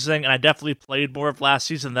amazing, and I definitely played more of last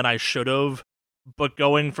season than I should have. But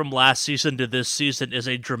going from last season to this season is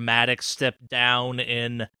a dramatic step down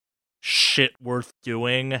in shit worth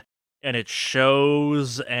doing, and it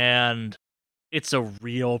shows, and it's a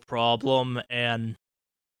real problem. And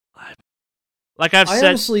like I've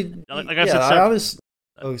said,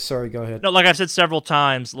 oh, sorry, go ahead. No, like I've said several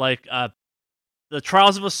times, like the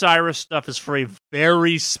Trials of Osiris stuff is for a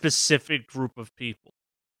very specific group of people.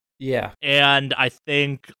 Yeah. And I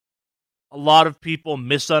think a lot of people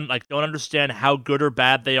don't understand how good or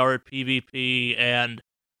bad they are at PvP, and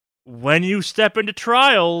when you step into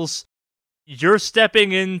Trials, you're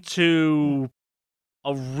stepping into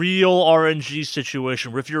a real RNG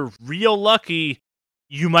situation where if you're real lucky,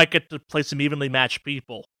 you might get to play some evenly matched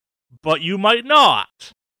people, but you might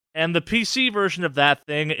not. And the PC version of that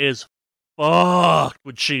thing is fucked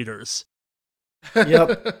with cheaters.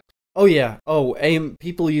 Yep. Oh yeah. Oh,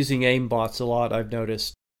 people using aim bots a lot, I've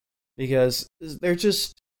noticed. Because they're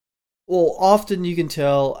just, well, often you can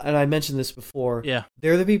tell, and I mentioned this before,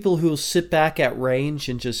 they're the people who will sit back at range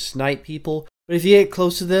and just snipe people. But if you get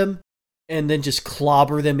close to them and then just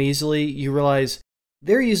clobber them easily, you realize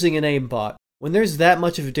they're using an aimbot. When there's that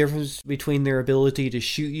much of a difference between their ability to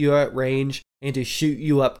shoot you at range and to shoot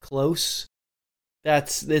you up close,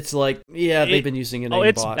 it's like, they've been using an aimbot.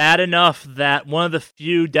 It's bad enough that one of the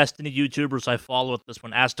few Destiny YouTubers I follow at this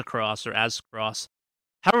one, Astacross,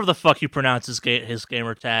 however the fuck you pronounce his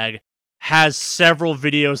gamer tag, has several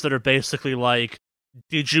videos that are basically like,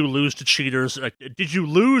 did you lose to cheaters? Like, did you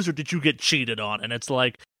lose or did you get cheated on? And it's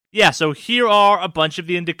like, so here are a bunch of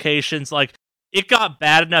the indications. Like, it got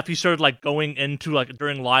bad enough he started like going into, like,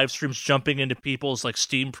 during live streams, jumping into people's like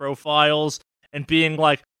Steam profiles and being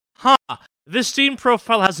like, this Steam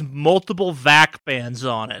profile has multiple VAC bans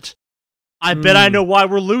on it. I bet I know why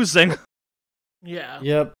we're losing. Yeah.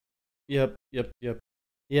 Yep.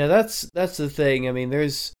 Yeah, that's the thing. I mean,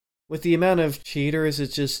 with the amount of cheaters,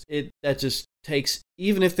 that just takes,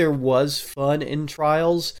 even if there was fun in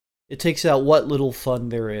Trials, it takes out what little fun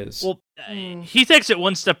there is. Well, he takes it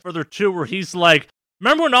one step further too, where he's like,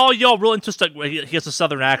 remember when all y'all real interested, he has a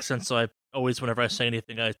southern accent, so I always, whenever I say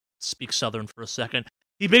anything, I speak southern for a second.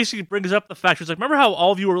 He basically brings up the fact, he's like, remember how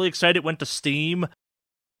all of you were really excited it went to Steam?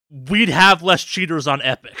 We'd have less cheaters on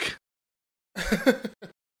Epic.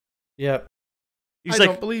 Yep. I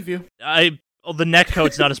don't believe you. The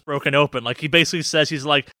netcode's not as broken open. Like, he basically says, he's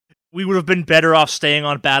like, we would have been better off staying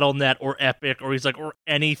on Battle.net or Epic, or he's like, or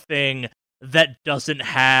anything that doesn't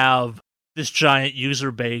have this giant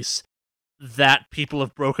user base that people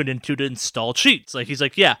have broken into to install cheats. Like, he's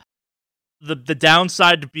like, the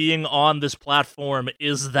downside to being on this platform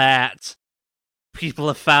is that people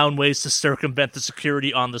have found ways to circumvent the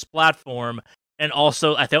security on this platform. And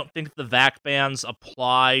also, I don't think the VAC bans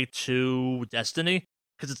apply to Destiny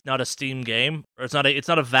because it's not a Steam game, or it's not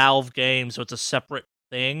a Valve game, so it's a separate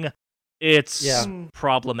thing. It's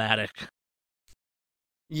problematic.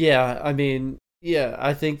 Yeah, I mean,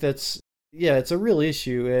 I think it's a real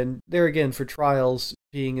issue, and there again, for Trials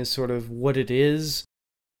being as sort of what it is,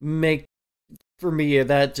 for me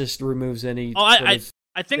that just removes any I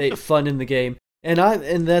think fun in the game, and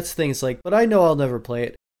that's the thing. It's like, but I know I'll never play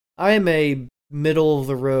it. I am a middle of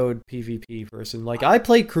the road PvP person. Like, I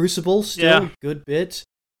play Crucible still a good bit,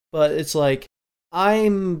 but it's like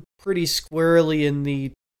I'm pretty squarely in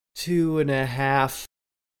the 2.5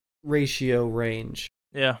 ratio range.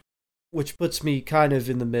 Yeah. which puts me kind of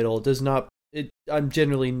in the middle. It does not. I'm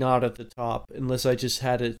generally not at the top unless I just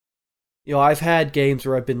had it. I've had games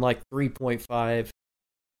where I've been like 3.5,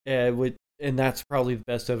 and that's probably the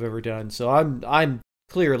best I've ever done. So I'm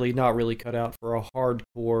clearly not really cut out for a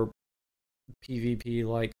hardcore PvP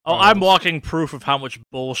like. Oh, I'm walking proof of how much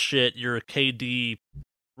bullshit your KD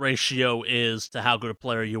ratio is to how good a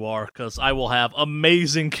player you are, because I will have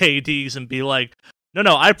amazing KDs and be like,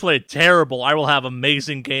 no, I played terrible. I will have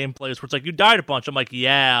amazing gameplays where it's like, you died a bunch. I'm like,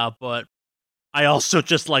 yeah, but I also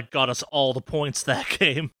just like got us all the points that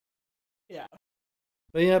game. Yeah.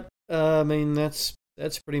 But yep, I mean that's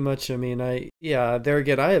pretty much. I mean, there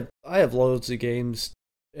again, I have loads of games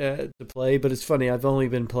to play, but it's funny. I've only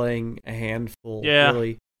been playing a handful. Yeah.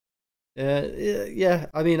 Really. Yeah.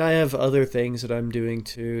 I mean, I have other things that I'm doing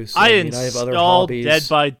too. So, I have other installed hobbies. Dead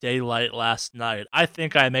by Daylight last night. I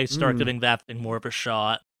think I may start giving that thing more of a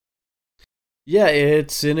shot. Yeah,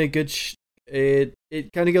 it's in a good. It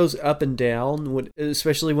kind of goes up and down,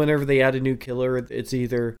 especially whenever they add a new killer. It's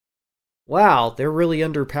either, wow, they're really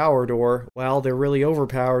underpowered, or, wow, they're really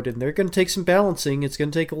overpowered, and they're going to take some balancing. It's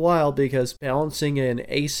going to take a while, because balancing an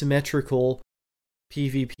asymmetrical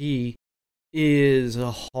PvP is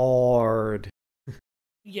hard.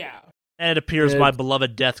 Yeah. And it appears my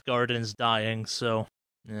beloved Death Garden is dying, so,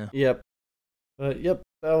 yeah. Yep. Yep,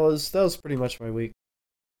 that was pretty much my week.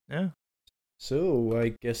 Yeah. So,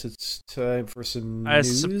 I guess it's time for some news. I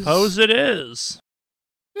suppose it is.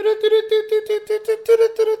 Alright,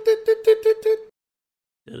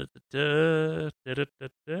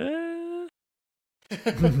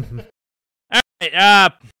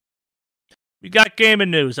 we got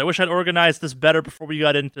gaming news. I wish I'd organized this better before we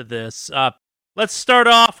got into this. Let's start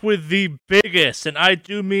off with the biggest, and I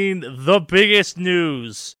do mean the biggest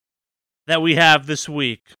news that we have this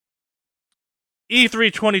week.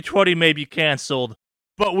 E3 2020 may be canceled,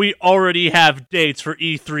 but we already have dates for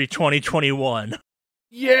E3 2021.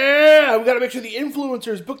 Yeah, we gotta make sure the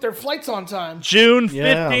influencers book their flights on time. June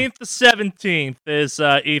 15th to 17th is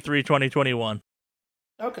E3 2021.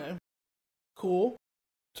 Okay. Cool.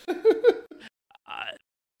 You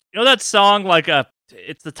know that song, like,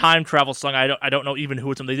 it's the time travel song, I don't know even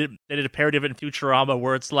who it's from. They did a parody of it in Futurama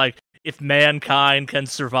where it's like, if mankind can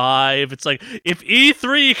survive, it's like, if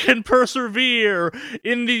E3 can persevere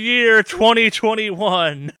in the year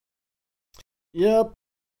 2021. Yep.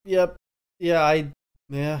 Yeah,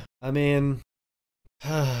 I mean,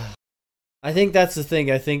 I think that's the thing.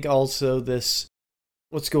 I think also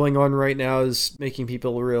what's going on right now is making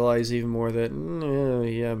people realize even more that,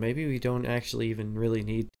 maybe we don't actually even really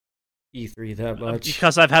need E3 that much.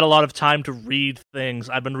 Because I've had a lot of time to read things,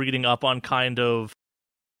 I've been reading up on kind of,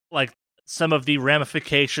 like, some of the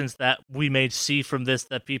ramifications that we may see from this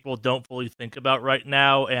that people don't fully think about right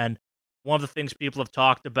now, and one of the things people have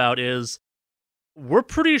talked about is, we're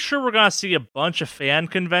pretty sure we're going to see a bunch of fan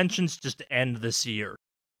conventions just end this year,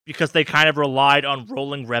 because they kind of relied on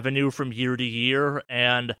rolling revenue from year to year,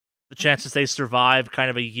 and the chances they survive kind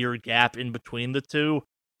of a year gap in between the two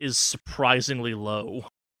is surprisingly low.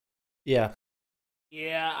 Yeah.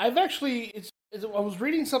 Yeah, I've actually, I was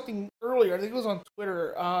reading something earlier, I think it was on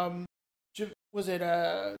Twitter, was it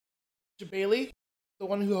Jabali, the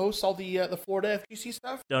one who hosts all the Florida FGC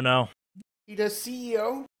stuff? Don't know. He does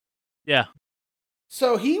CEO? Yeah.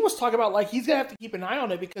 So he was talking about, like, he's going to have to keep an eye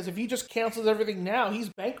on it, because if he just cancels everything now, he's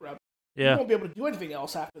bankrupt. Yeah. He won't be able to do anything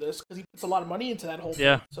else after this, because he puts a lot of money into that whole thing.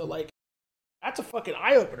 Yeah. So, like, that's a fucking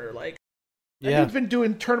eye-opener. Like, yeah. He's been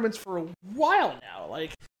doing tournaments for a while now.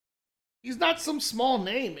 Like, he's not some small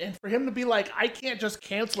name. And for him to be like, I can't just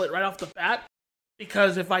cancel it right off the bat,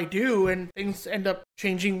 because if I do and things end up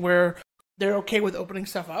changing where they're okay with opening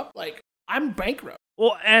stuff up, like, I'm bankrupt.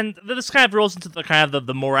 Well, and this kind of rolls into the kind of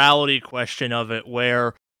the morality question of it,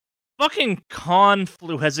 where fucking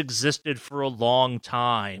Conflu has existed for a long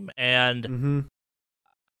time, and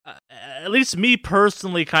at least me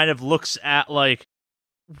personally kind of looks at, like,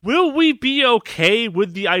 will we be okay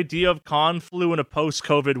with the idea of Conflu in a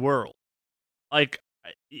post-COVID world? Like,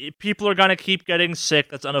 people are gonna keep getting sick,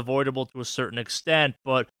 that's unavoidable to a certain extent,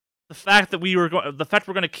 but the fact that we're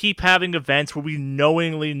gonna keep having events where we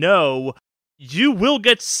knowingly know you will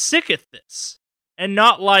get sick at this, and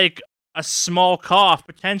not like a small cough,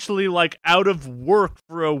 potentially like out of work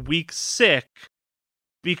for a week sick,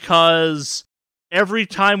 because every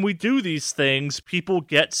time we do these things, people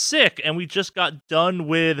get sick, and we just got done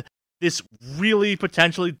with this really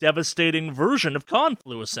potentially devastating version of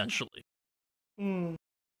Conflu, essentially.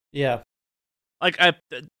 Yeah. Like, I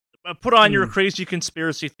put on your crazy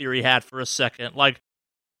conspiracy theory hat for a second. Like,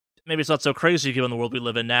 maybe it's not so crazy given the world we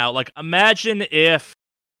live in now. Like, imagine if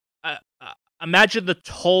imagine the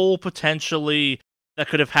toll potentially that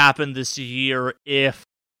could have happened this year if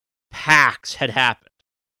PAX had happened.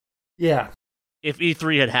 Yeah. If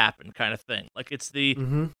E3 had happened, kind of thing. Like, it's the...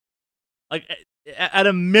 Mm-hmm. Like, at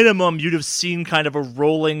a minimum, you'd have seen kind of a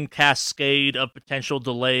rolling cascade of potential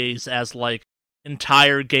delays as, like,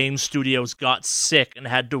 entire game studios got sick and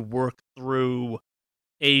had to work through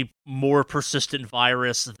a more persistent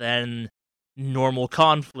virus than normal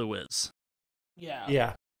conflu is. Yeah.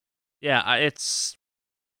 Yeah. Yeah, it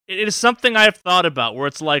is something I've thought about, where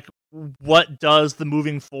it's like, what does the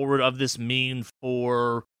moving forward of this mean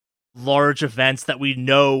for large events that we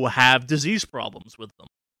know have disease problems with them?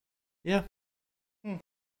 Yeah.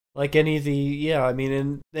 Like any of the, I mean,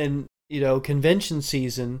 and then, convention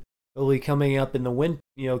season will be coming up in the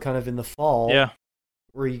kind of in the fall. Yeah.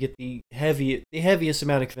 Where you get the heaviest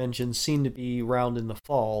amount of conventions seem to be around in the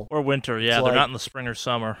fall. Or winter, yeah. They're not in the spring or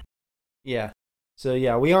summer. Yeah. So,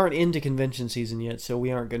 yeah, we aren't into convention season yet, so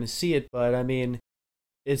we aren't going to see it, but, I mean,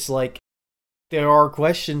 it's like, there are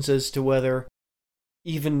questions as to whether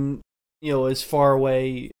even, as far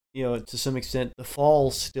away, to some extent, the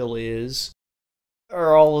fall still is,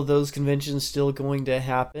 are all of those conventions still going to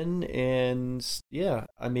happen? And, yeah,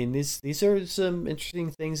 I mean, these are some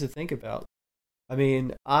interesting things to think about. I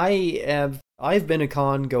mean, I've been a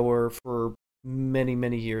con goer for many,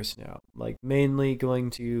 many years now. Like, mainly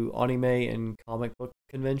going to anime and comic book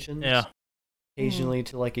conventions. Yeah. Occasionally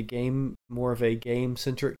to, like, more of a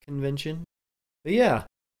game-centric convention. But yeah,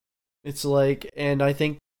 it's like, and I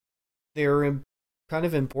think they're kind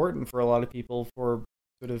of important for a lot of people for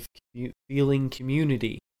sort of feeling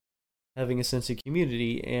community, having a sense of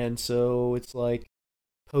community. And so it's like,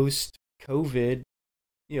 post-COVID,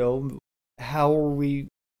 how are we?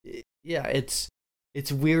 Yeah, it's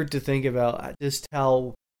weird to think about just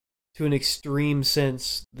how, to an extreme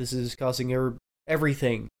sense, this is causing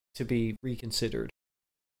everything to be reconsidered.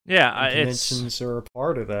 Yeah, and conventions are a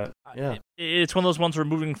part of that. Yeah, it's one of those ones where,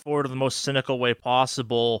 moving forward in the most cynical way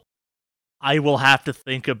possible, I will have to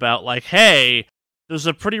think about, like, hey, there's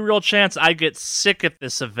a pretty real chance I get sick at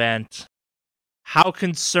this event. How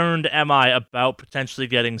concerned am I about potentially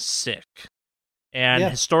getting sick? And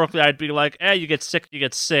historically, I'd be like, you get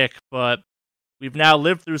sick, but we've now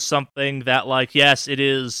lived through something that, like, yes, it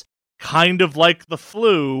is kind of like the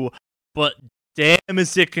flu, but damn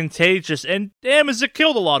is it contagious, and damn is it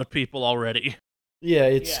killed a lot of people already. Yeah,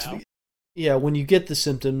 when you get the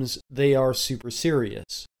symptoms, they are super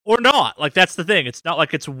serious. Or not. Like, that's the thing. It's not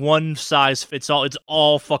like it's one size fits all. It's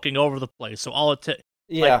all fucking over the place. So all it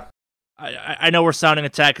yeah. Like, I know we're sounding a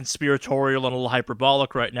tad conspiratorial and a little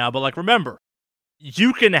hyperbolic right now, but, like, remember,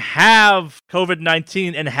 you can have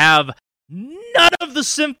COVID-19 and have none of the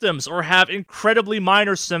symptoms, or have incredibly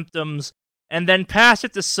minor symptoms, and then pass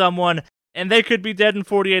it to someone, and they could be dead in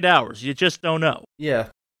 48 hours. You just don't know. Yeah.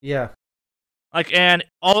 Like, and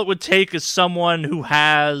all it would take is someone who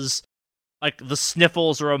has, like, the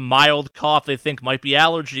sniffles or a mild cough they think might be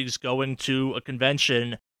allergies going to a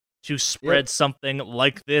convention to spread something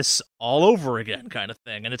like this all over again, kind of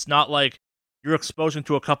thing. And it's not like you're exposing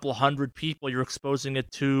to a couple hundred people, you're exposing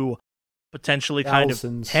it to potentially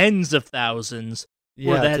thousands. Kind of tens of thousands.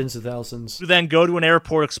 Yeah, tens of thousands. Who then go to an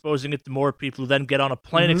airport exposing it to more people, who then get on a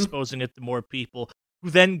plane exposing it to more people,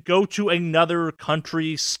 who then go to another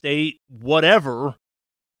country, state, whatever,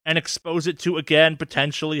 and expose it to, again,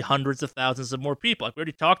 potentially hundreds of thousands of more people. Like, we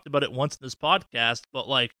already talked about it once in this podcast, but,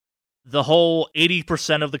 like, the whole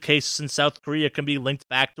 80% of the cases in South Korea can be linked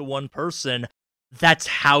back to one person. That's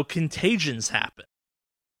how contagions happen.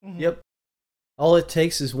 Yep. All it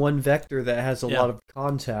takes is one vector that has a lot of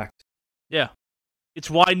contact. Yeah. It's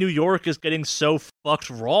why New York is getting so fucked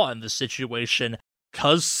raw in this situation,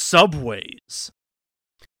 'cause subways.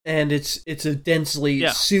 And it's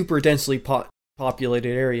a super densely populated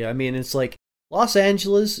area. I mean, it's like, Los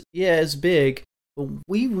Angeles, it's big, but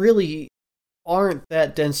we really aren't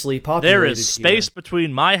that densely populated. There is space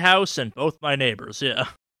between my house and both my neighbors,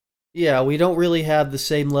 Yeah, we don't really have the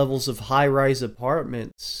same levels of high-rise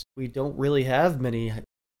apartments. We don't really have many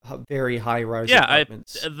very high-rise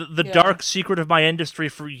apartments. The dark secret of my industry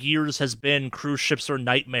for years has been cruise ships are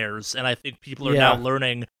nightmares, and I think people are now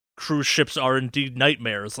learning cruise ships are indeed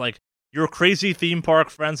nightmares. Like, your crazy theme park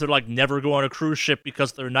friends that are like, never go on a cruise ship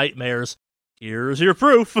because they're nightmares. Here's your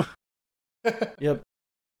proof. Yep.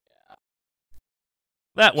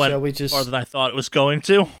 That went farther than I thought it was going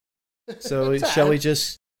to. So, shall we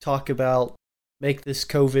just talk about, make this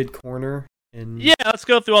COVID corner? Yeah, let's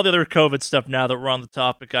go through all the other COVID stuff now that we're on the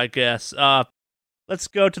topic, I guess. Let's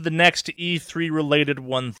go to the next E3 related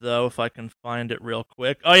one, though, if I can find it real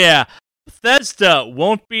quick. Oh, yeah. Bethesda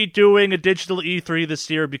won't be doing a digital E3 this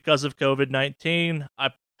year because of COVID-19.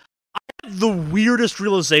 I had the weirdest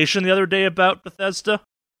realization the other day about Bethesda.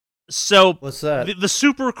 So, What's that? the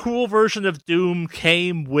super cool version of Doom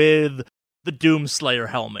came with the Doomslayer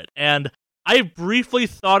helmet, and I briefly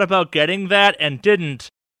thought about getting that and didn't,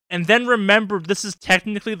 and then remembered this is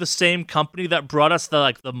technically the same company that brought us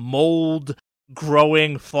the mold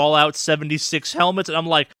growing Fallout 76 helmets, and I'm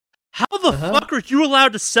like, how the fuck are you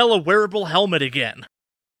allowed to sell a wearable helmet again?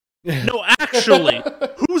 No, actually,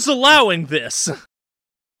 who's allowing this?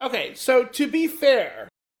 Okay, so to be fair,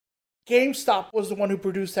 GameStop was the one who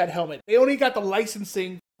produced that helmet. They only got the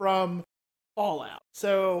licensing from Fallout.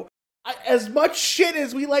 So, as much shit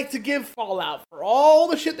as we like to give Fallout for all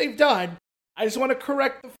the shit they've done, I just want to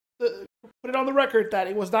correct put it on the record that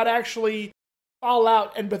it was not actually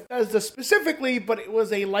Fallout and Bethesda specifically, but it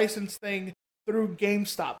was a license thing through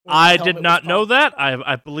GameStop. I did not know that.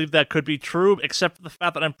 I believe that could be true, except for the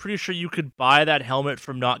fact that I'm pretty sure you could buy that helmet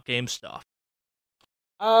from not GameStop.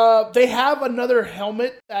 They have another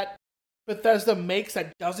helmet that Bethesda makes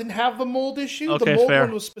that doesn't have the mold issue. Okay, the mold fair.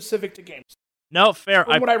 one was specific to GameStop. No, fair.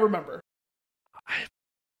 From what I remember.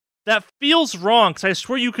 That feels wrong, because I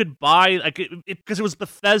swear you could buy, because it was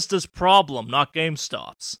Bethesda's problem, not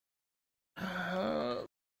GameStop's.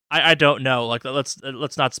 I don't know.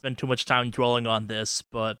 Let's not spend too much time dwelling on this,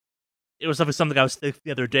 but it was definitely something I was thinking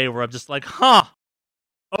the other day where I'm just like, huh,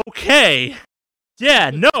 okay,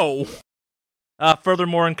 yeah, no.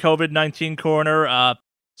 Furthermore, in COVID-19 corner,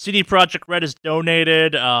 CD Projekt Red has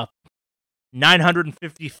donated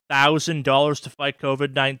 $950,000 to fight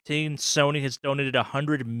COVID-19. Sony has donated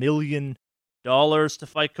 $100 million to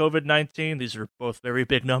fight COVID-19. These are both very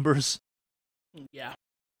big numbers. Yeah.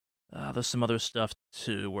 There's some other stuff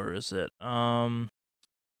too. Where is it? Maybe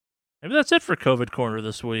that's it for COVID corner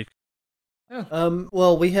this week. Yeah.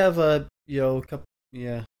 Well, we have a couple.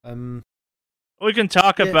 Yeah. We can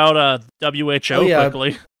talk about WHO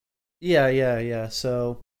quickly. Yeah.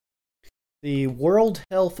 So, the World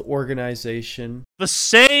Health Organization, the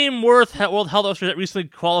same World Health Organization that recently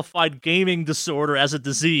qualified gaming disorder as a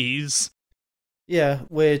disease. Yeah,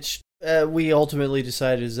 which we ultimately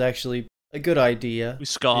decided is actually a good idea. We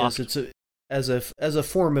scoffed. Yes, it's as a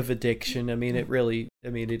form of addiction. I mean, it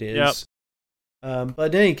is. Yep.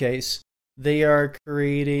 But in any case, they are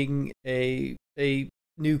creating a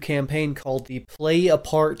new campaign called the Play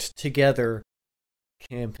Apart Together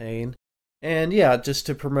campaign. And just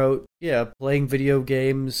to promote, playing video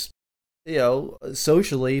games,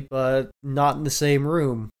 socially, but not in the same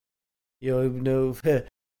room.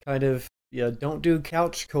 Kind of, don't do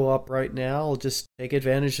couch co-op right now. Just take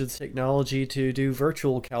advantage of the technology to do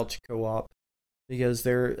virtual couch co-op. Because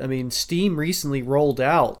Steam recently rolled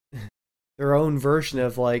out their own version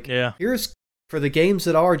of here's, for the games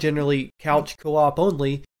that are generally couch co-op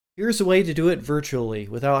only, here's a way to do it virtually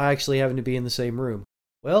without actually having to be in the same room.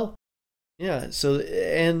 Well, yeah, so,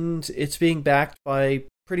 and it's being backed by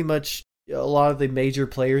pretty much a lot of the major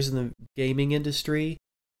players in the gaming industry,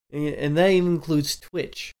 and that even includes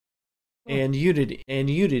Twitch and Unity.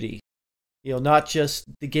 Not just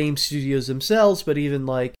the game studios themselves, but even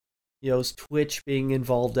Twitch being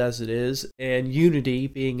involved as it is, and Unity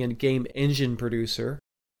being a game engine producer.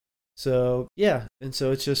 So and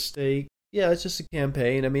so it's just a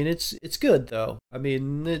campaign. I mean, it's good though. I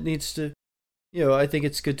mean, it needs to. I think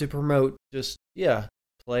it's good to promote just,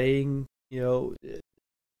 playing,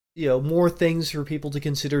 more things for people to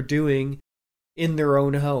consider doing in their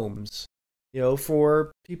own homes.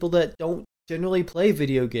 For people that don't generally play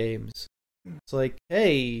video games. It's like,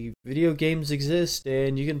 hey, video games exist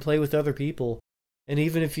and you can play with other people. And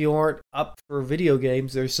even if you aren't up for video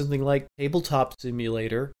games, there's something like Tabletop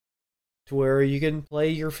Simulator, to where you can play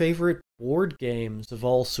your favorite board games of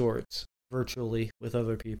all sorts virtually with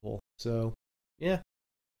other people. So, yeah.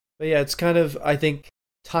 But it's kind of, I think,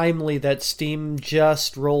 timely that Steam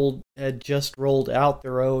had just rolled out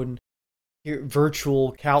their own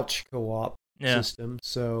virtual couch co-op system.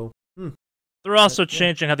 So, they're also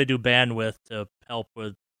changing how they do bandwidth to help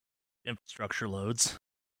with infrastructure loads.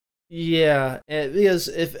 Yeah, because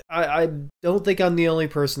if I don't think I'm the only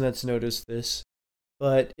person that's noticed this,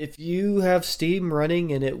 but if you have Steam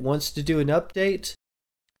running and it wants to do an update,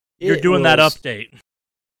 you're doing that update.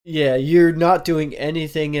 Yeah, you're not doing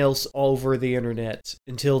anything else over the internet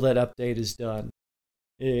until that update is done.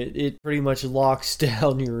 It pretty much locks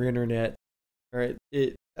down your internet. Right?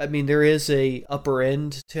 There is a upper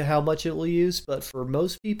end to how much it will use, but for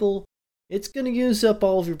most people, it's going to use up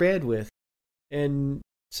all of your bandwidth. And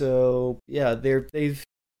so, they've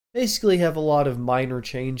basically have a lot of minor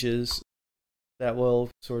changes that will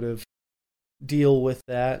sort of deal with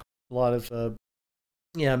that. a lot of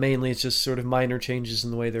mainly it's just sort of minor changes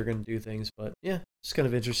in the way they're going to do things. But yeah, it's kind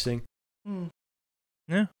of interesting.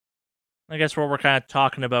 Yeah. I guess while we're kind of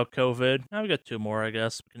talking about COVID, now we got two more, I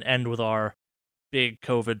guess. We can end with our big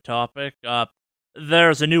COVID topic.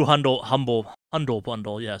 There's a new Humble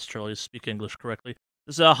bundle. Yes, Charlie, speak English correctly.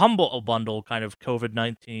 There's a Humble bundle kind of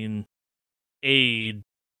COVID-19 aid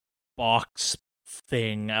box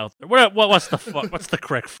thing out there. What's the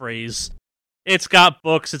correct phrase? It's got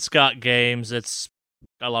books, it's got games, it's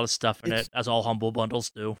got a lot of stuff in it, as all Humble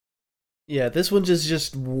bundles do. Yeah, this one's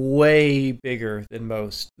just way bigger than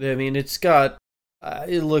most. I mean, it's got,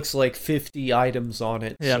 it looks like 50 items on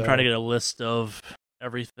it. Yeah, so. I'm trying to get a list of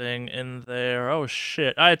everything in there. Oh,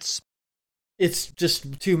 shit. It's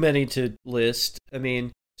just too many to list. I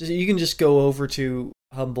mean, you can just go over to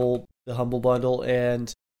the Humble Bundle,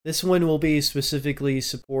 and this one will be specifically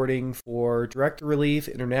supporting for Direct Relief,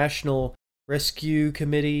 International Rescue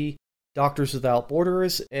Committee, Doctors Without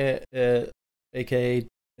Borders, aka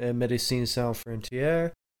Médecins Sans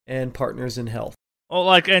Frontières, and Partners in Health. Oh,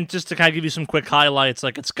 and just to kind of give you some quick highlights,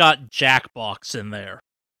 it's got Jackbox in there.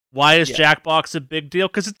 Why is Jackbox a big deal?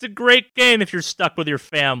 Because it's a great game if you're stuck with your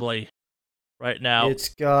family right now. It's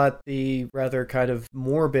got the rather kind of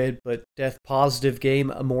morbid but death-positive game,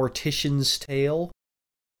 A Mortician's Tale.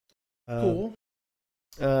 Cool.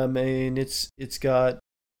 And it's got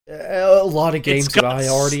a lot of games that I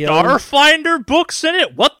already own. Starfinder books in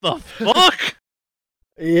it? What the fuck?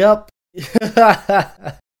 Yep. It's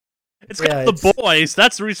got The Boys.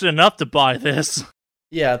 That's reason enough to buy this.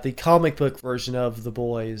 Yeah, the comic book version of The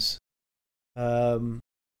Boys.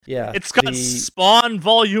 It's got Spawn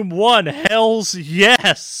Volume 1. Hells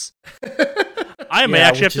yes. I may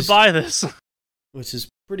actually have to buy this. Which is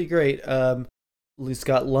pretty great. It's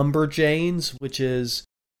got Lumberjanes, which is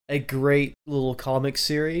a great little comic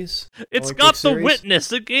series. It's got The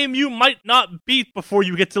Witness, a game you might not beat before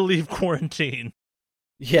you get to leave quarantine.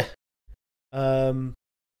 Yeah.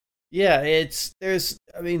 It's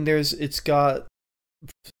got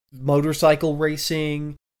motorcycle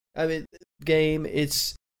racing. Game.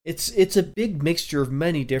 It's a big mixture of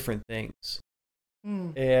many different things.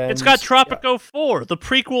 And it's got Tropico 4, the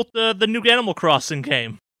prequel to the new Animal Crossing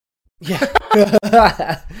game. Yeah.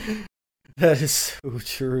 That is so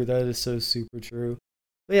true. That is so super true.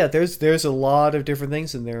 But yeah, there's a lot of different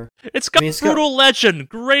things in there. It's got Brutal Legend,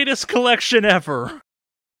 greatest collection ever.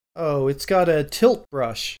 Oh, it's got a tilt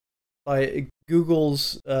brush by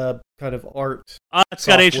Google's kind of art. It's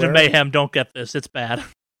got Agent of Mayhem. Don't get this. It's bad.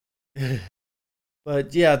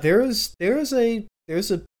 But yeah, there's a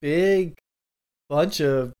big bunch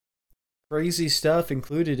of crazy stuff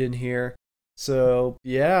included in here. So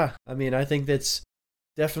yeah, I think that's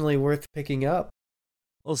definitely worth picking up.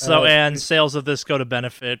 Also, and sales of this go to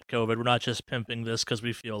benefit COVID. We're not just pimping this because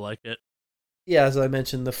we feel like it. Yeah, as I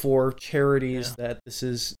mentioned, the 4 charities that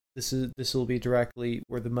this will be directly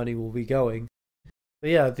where the money will be going.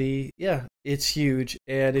 But yeah, it's huge.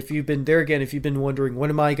 And if you've been wondering,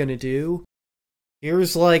 what am I going to do?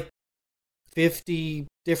 Here's 50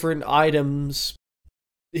 different items.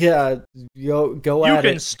 Yeah, go at it.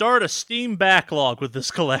 You can start a Steam backlog with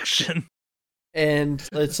this collection. And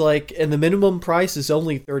it's and the minimum price is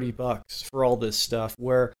only $30 for all this stuff,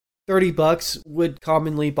 where $30 would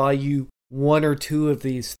commonly buy you 1 or 2 of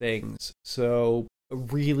these things. So, a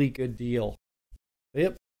really good deal.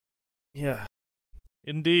 Yep. Yeah.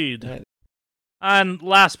 Indeed. And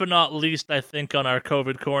last but not least, I think on our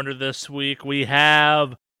COVID corner this week, we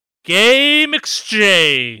have Game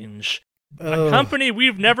Exchange. A company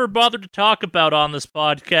we've never bothered to talk about on this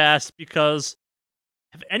podcast because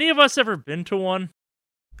have any of us ever been to one?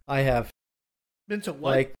 I have. Been to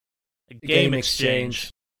what? A Game Exchange.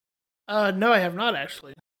 No, I have not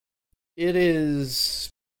actually. It is.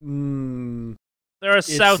 They're a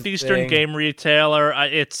southeastern game retailer.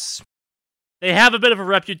 They have a bit of a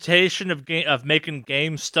reputation of making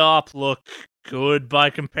GameStop look good by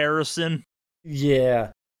comparison.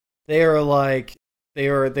 Yeah, they're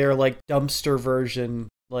dumpster version,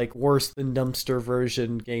 worse than dumpster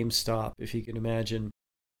version GameStop, if you can imagine.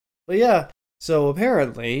 But yeah, so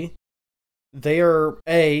apparently they are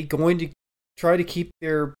going to try to keep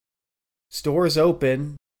their stores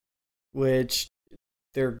open, which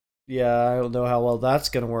I don't know how well that's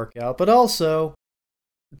going to work out. But also,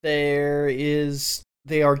 they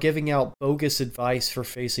are giving out bogus advice for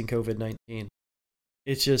facing COVID-19.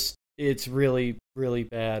 It's really, really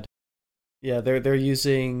bad. Yeah, they're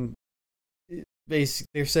using.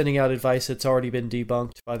 They're sending out advice that's already been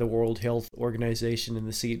debunked by the World Health Organization and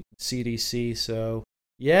the CDC. So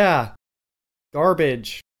yeah,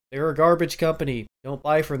 garbage. They're a garbage company. Don't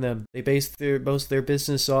buy from them. They base most of their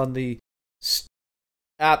business on the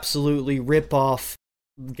absolutely rip-off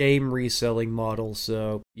game reselling model.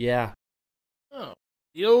 So, yeah. Oh,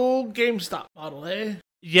 the old GameStop model, eh?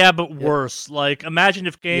 Yeah, but worse. Like, imagine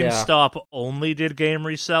if Yeah. GameStop only did game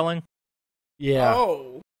reselling. Yeah.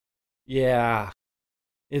 Oh. Yeah.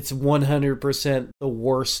 It's 100% the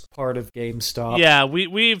worst part of GameStop. Yeah,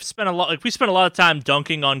 we've spent a lot. Like, we spent a lot of time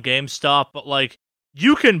dunking on GameStop, but like,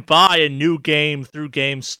 you can buy a new game through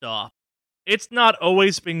GameStop. It's not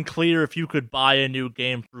always been clear if you could buy a new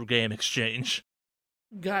game through Game Exchange.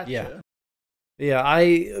 Gotcha. Yeah,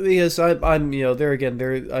 because I'm there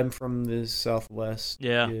again, I'm from the Southwest.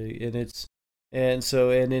 Yeah. And it's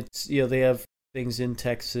they have things in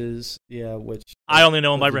Texas, which I only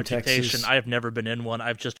know my in reputation. Texas. I have never been in one.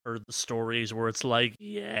 I've just heard the stories where it's like,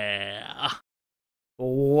 yeah.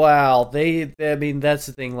 Wow, I mean, that's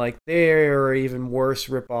the thing. Like, there are even worse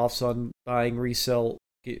ripoffs on buying reselling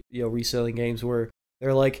games where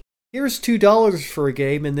they're like, here's $2 for a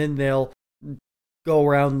game, and then they'll go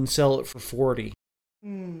around and sell it for $40.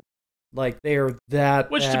 Like, they are that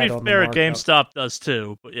Which, bad to be on fair, the markup. GameStop does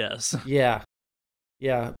too, but yes. Yeah,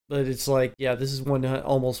 but it's like, this is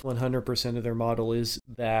almost 100% of their model is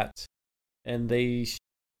that, and they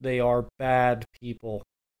are bad people,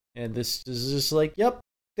 and this is just like, yep,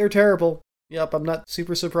 they're terrible. Yep, I'm not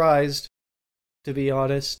super surprised, to be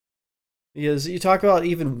honest, because you talk about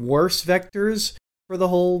even worse vectors for the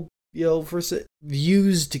whole, for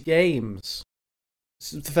used games. It's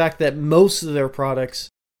the fact that most of their products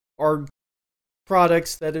are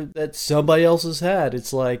products that somebody else has had.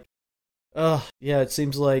 It's like, it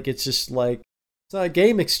seems like it's just like, it's not a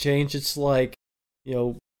game exchange, it's like,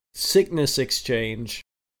 sickness exchange.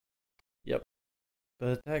 Yep.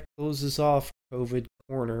 But that closes off COVID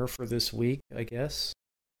Corner for this week, I guess.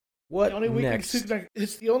 What next?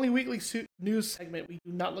 It's the only weekly news segment we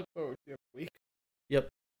do not look forward to every week. Yep.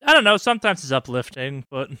 I don't know, sometimes it's uplifting,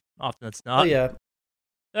 but often it's not. Oh, yeah.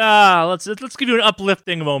 Let's give you an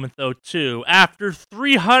uplifting moment, though, too. After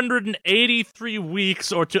 383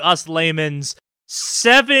 weeks, or to us laymen's,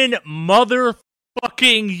 7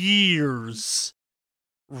 motherfucking years,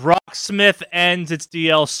 Rocksmith ends its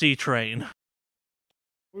DLC train.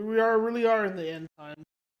 We really are in the end time.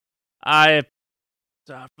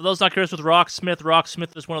 For those not curious with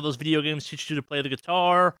Rocksmith is one of those video games that teaches you to play the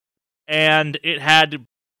guitar, and it had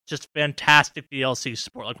just fantastic DLC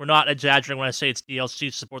support. Like, we're not exaggerating when I say it's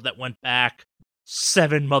DLC support that went back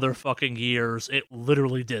 7 motherfucking years. It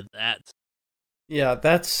literally did that. Yeah,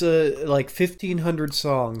 that's like 1,500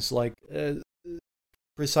 songs. Like,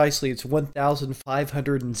 precisely, it's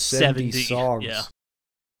 1,570 songs. Yeah.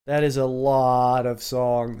 That is a lot of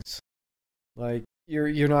songs. Like,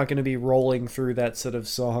 you're not going to be rolling through that set of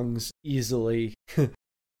songs easily.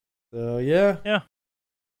 So, yeah. Yeah.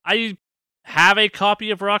 I have a copy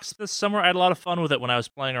of Rocksmith somewhere. I had a lot of fun with it when I was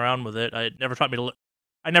playing around with it. I never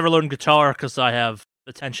learned guitar because I have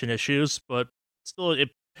attention issues, but still,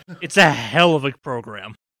 it's a hell of a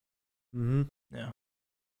program. Mm-hmm. Yeah.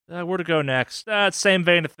 Where to go next? Same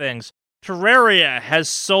vein of things. Terraria has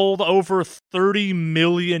sold over 30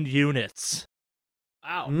 million units.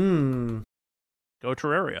 Wow. Go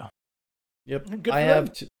Terraria. Yep. Good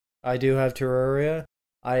I do have Terraria.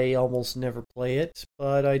 I almost never play it,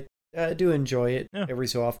 but I do enjoy it. Yeah. Every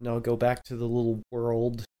so often I'll go back to the little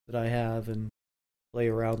world that I have and play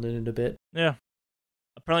around in it a bit. Yeah.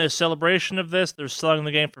 Apparently, a celebration of this, they're selling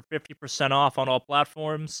the game for 50% off on all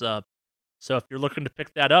platforms. So if you're looking to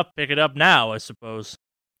pick that up, pick it up now, I suppose.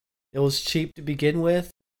 It was cheap to begin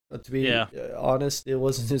with. To be honest,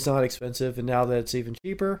 it's not expensive, and now that it's even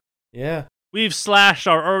cheaper, yeah. We've slashed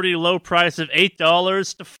our already low price of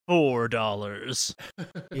 $8 to $4.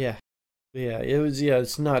 Yeah.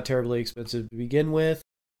 It's not terribly expensive to begin with.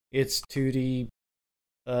 It's 2D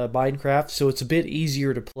Minecraft, so it's a bit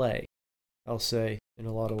easier to play. I'll say, in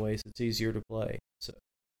a lot of ways, it's easier to play. So,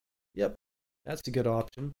 yep, that's a good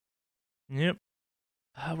option. Yep.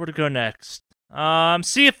 Where to go next?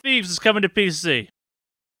 Sea of Thieves is coming to PC.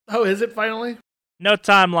 Oh, is it finally? No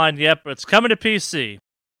timeline yet, but it's coming to PC.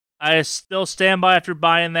 I still stand by after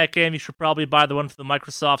buying that game. You should probably buy the one for the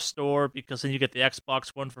Microsoft Store, because then you get the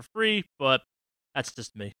Xbox One for free, but that's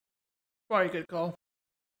just me. Probably a good call.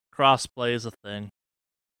 Crossplay is a thing.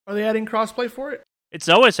 Are they adding crossplay for it? It's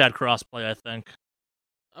always had crossplay, I think.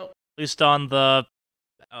 Oh. At least on the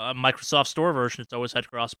Microsoft Store version, it's always had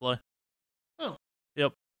crossplay. Oh.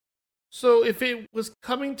 Yep. So if it was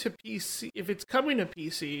coming to PC, if it's coming to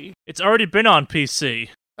PC... It's already been on PC.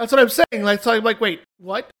 That's what I'm saying. Like, so I'm like, wait,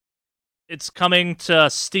 what? It's coming to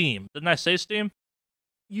Steam. Didn't I say Steam?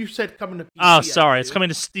 you said coming to PC. Oh, sorry, it's coming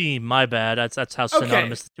to Steam. My bad. That's how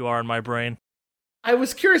synonymous Okay. the two are in my brain. I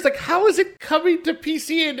was curious, like, how is it coming to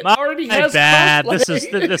PC and My already has bad.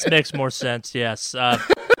 crossplay? This makes more sense. Yes.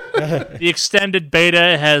 The extended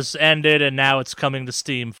beta has ended, and now it's coming to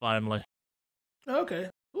Steam finally. Okay,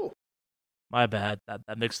 cool. My bad.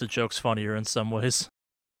 That makes the jokes funnier in some ways.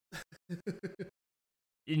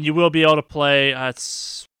 And you will be able to play. And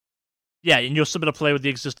you'll still be able to play with the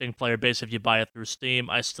existing player base if you buy it through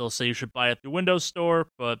Steam. I still say you should buy it through Windows Store,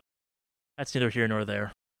 but that's neither here nor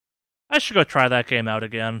there. I should go try that game out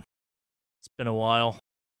again. It's been a while.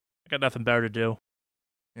 I got nothing better to do.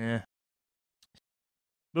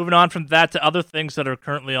 Moving on from that to other things that are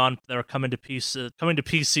currently on that are coming to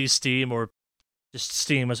PC Steam, or just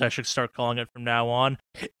Steam as I should start calling it from now on.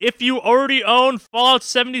 If you already own Fallout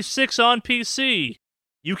 76 on PC,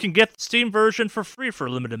 you can get the Steam version for free for a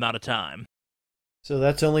limited amount of time. So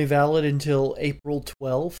that's only valid until April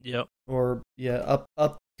 12th? Yep. Or,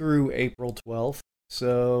 up through April 12th.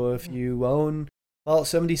 So if you own Fallout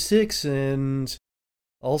 76 and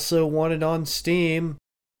also want it on Steam,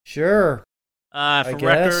 sure. For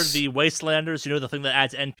record, the Wastelanders, the thing that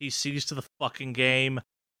adds NPCs to the fucking game,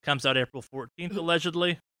 comes out April 14th,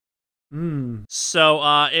 allegedly.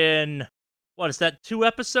 So, in, what is that, 2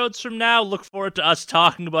 episodes from now, look forward to us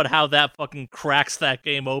talking about how that fucking cracks that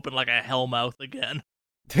game open like a hellmouth again.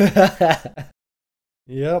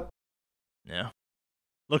 Yep. Yeah.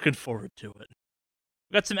 Looking forward to it.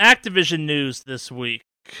 We got some Activision news this week.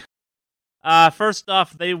 First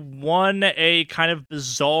off, they won a kind of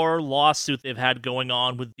bizarre lawsuit they've had going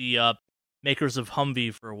on with the makers of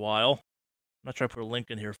Humvee for a while. I'm not sure I put a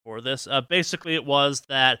link in here for this. Basically, it was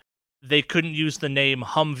that they couldn't use the name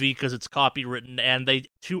Humvee because it's copywritten, and they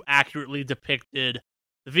too accurately depicted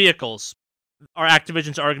the vehicles. Our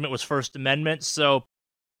Activision's argument was First Amendment, so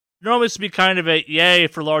normally this would be kind of a yay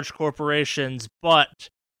for large corporations, but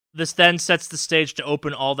this then sets the stage to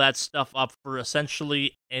open all that stuff up for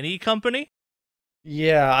essentially any company.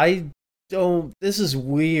 Yeah, this is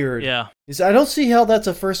weird. Yeah. I don't see how that's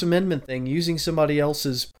a First Amendment thing, using somebody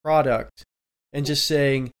else's product and just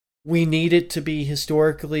saying, we need it to be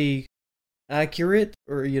historically accurate,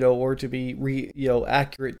 or to be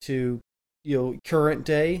accurate to, current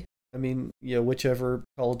day. I mean, whichever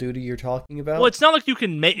Call of Duty you're talking about. Well, it's not like you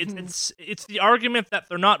can make it's the argument that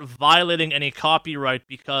they're not violating any copyright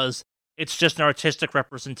because it's just an artistic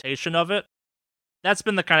representation of it. That's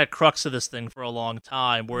been the kind of crux of this thing for a long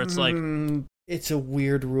time, where it's like it's a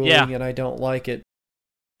weird ruling, and I don't like it.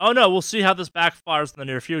 Oh no, we'll see how this backfires in the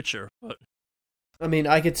near future. But I mean,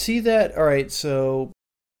 I could see that. All right, so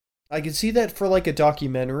I could see that for like a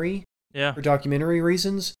documentary, for documentary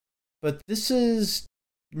reasons. But this is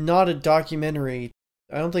not a documentary.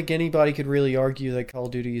 I don't think anybody could really argue that Call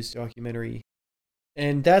of Duty is documentary.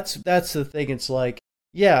 And that's the thing. It's like,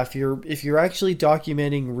 yeah, if you're actually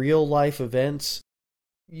documenting real life events,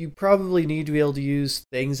 you probably need to be able to use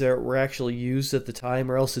things that were actually used at the time,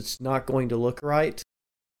 or else it's not going to look right.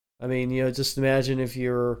 I mean, just imagine if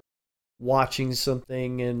you're watching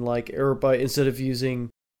something and like everybody, instead of using,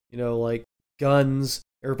 like guns,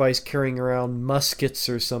 everybody's carrying around muskets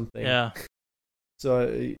or something. Yeah.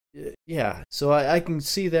 So, yeah. So I can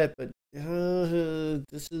see that, but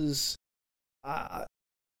this is...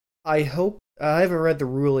 I hope... I haven't read the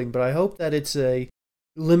ruling, but I hope that it's a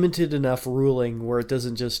limited enough ruling where it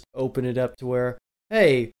doesn't just open it up to where,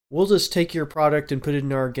 hey, we'll just take your product and put it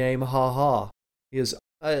in our game, ha. Because,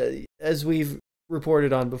 as we've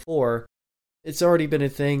reported on before, it's already been a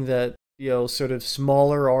thing that, sort of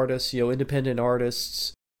smaller artists, independent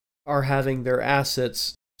artists, are having their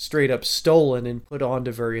assets straight up stolen and put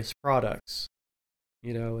onto various products.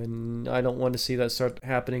 And I don't want to see that start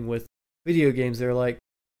happening with video games. They're like,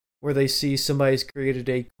 where they see somebody's created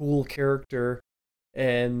a cool character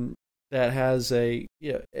and that has and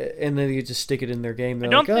then they just stick it in their game. They're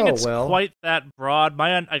I don't like, think it's quite that broad.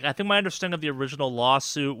 I think my understanding of the original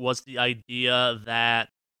lawsuit was the idea that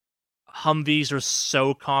Humvees are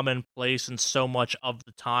so commonplace and so much of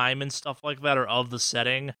the time and stuff like that, or of the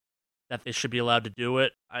setting, that they should be allowed to do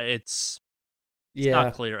it. It's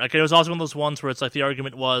not clear. Like, it was also one of those ones where it's like the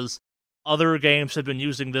argument was, other games have been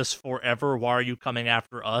using this forever, why are you coming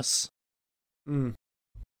after us? And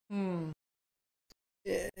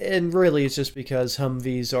really, it's just because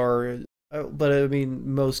Humvees are... But, I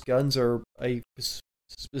mean, most guns are a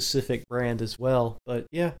specific brand as well. But,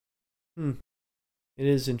 yeah. It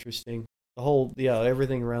is interesting. The whole...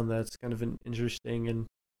 everything around that's kind of interesting. And,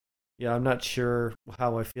 I'm not sure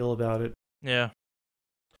how I feel about it. Yeah.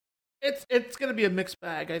 It's going to be a mixed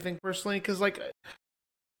bag, I think, personally, because, like...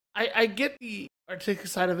 I get the artistic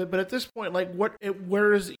side of it, but at this point, like,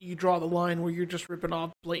 where is it you draw the line where you're just ripping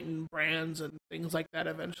off blatant brands and things like that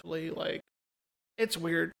eventually? Like, it's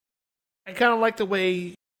weird. I kind of like the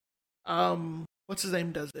way, what's his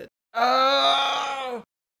name does it?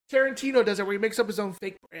 Tarantino does it, where he makes up his own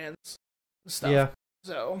fake brands and stuff. Yeah.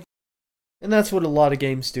 So. And that's what a lot of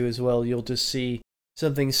games do as well. You'll just see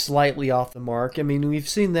something slightly off the mark. I mean, we've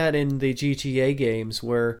seen that in the GTA games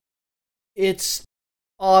where it's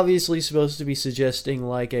obviously supposed to be suggesting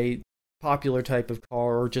like a popular type of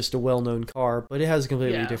car or just a well-known car, but it has a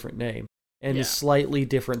completely different name and a slightly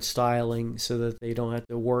different styling so that they don't have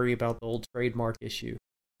to worry about the old trademark issue.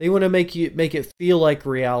 They want to make it feel like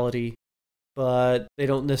reality, but they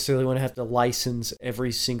don't necessarily want to have to license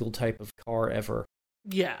every single type of car ever.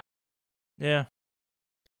 Yeah. Yeah.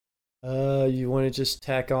 You want to just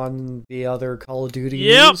tack on the other Call of Duty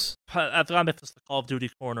Yep. news? I thought this is the Call of Duty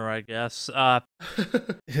corner, I guess.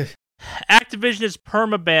 Activision is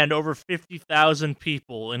permabanned over 50,000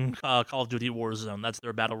 people in Call of Duty Warzone. That's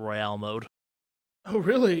their Battle Royale mode. Oh,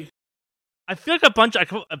 really? I feel like a bunch...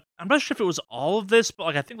 I'm not sure if it was all of this,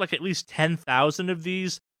 but I think at least 10,000 of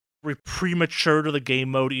these were premature to the game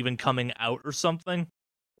mode even coming out or something.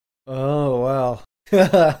 Oh, wow.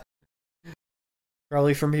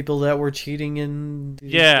 Probably from people that were cheating in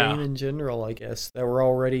the game in general, I guess. That were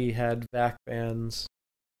already had VAC bans.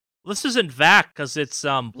 This isn't VAC because it's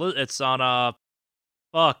on it's Activision.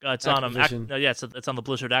 it's on the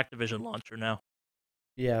Blizzard Activision launcher now.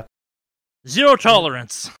 Yeah. Zero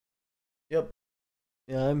tolerance. Yep.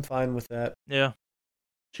 Yeah, I'm fine with that. Yeah.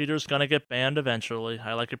 Cheaters gonna get banned eventually.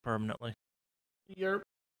 I like it permanently. Yep.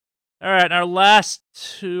 Alright, our last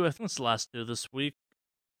two, I think it's the last two this week.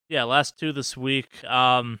 Yeah, last two this week. You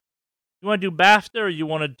want to do BAFTA or you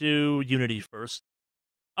want to do Unity first?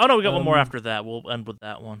 Oh no, we got one more after that. We'll end with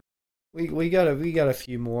that one. We got a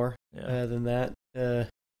few more than that. All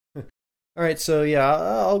right, so yeah,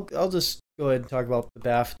 I'll just go ahead and talk about the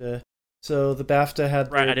BAFTA. So the BAFTA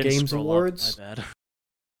had their Games Awards. My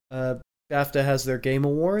bad. BAFTA has their Game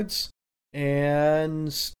Awards,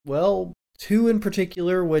 and well, two in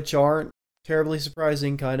particular, which aren't terribly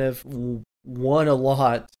surprising, kind of won a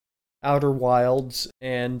lot. Outer Wilds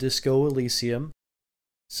and Disco Elysium.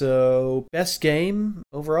 So, best game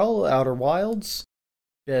overall, Outer Wilds.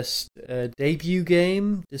 Best debut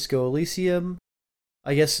game, Disco Elysium.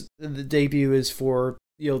 I guess the debut is for,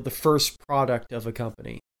 the first product of a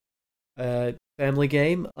company. Family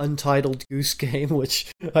game, Untitled Goose Game,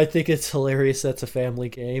 which I think it's hilarious that's a family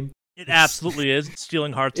game. It absolutely is.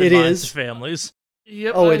 Stealing hearts and minds of families.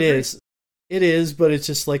 Yep, oh, it is. It is, but it's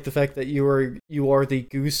just like the fact that you are the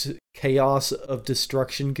goose chaos of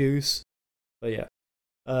destruction goose. But yeah.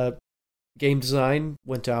 Game design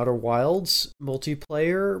went to Outer Wilds.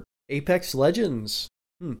 Multiplayer, Apex Legends.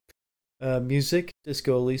 Music,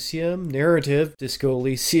 Disco Elysium. Narrative, Disco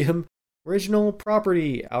Elysium. Original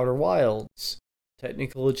property, Outer Wilds.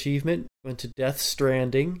 Technical achievement went to Death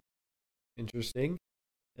Stranding. Interesting.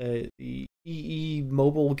 The EE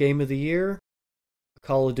Mobile Game of the Year.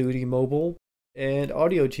 Call of Duty Mobile, and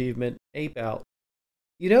audio achievement, Ape Out.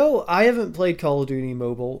 I haven't played Call of Duty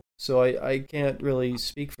Mobile, so I can't really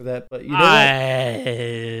speak for that, but you know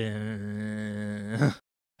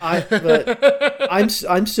what?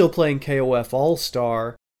 I'm still playing KOF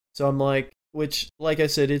All-Star, so I'm like, which, like I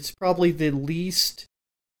said, it's probably the least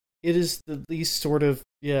sort of,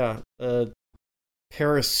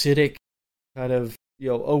 parasitic kind of,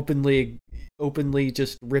 openly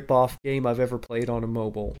just rip-off game I've ever played on a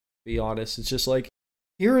mobile, to be honest. It's just like,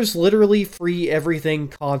 here is literally free everything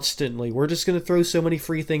constantly. We're just going to throw so many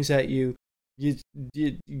free things at you. It's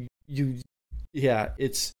the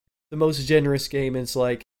most generous game, and it's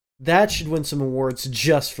like, that should win some awards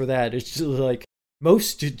just for that. It's just like,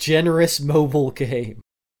 most generous mobile game.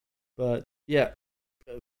 But, yeah.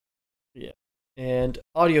 And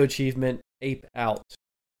audio achievement, Ape Out,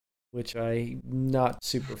 which I'm not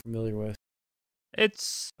super familiar with.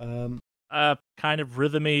 It's a kind of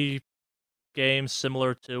rhythmy game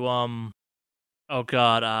similar to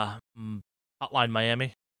Hotline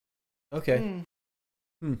Miami. Okay.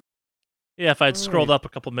 Yeah, if I'd scrolled up a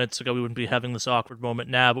couple minutes ago, we wouldn't be having this awkward moment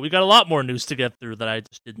now, but we got a lot more news to get through that I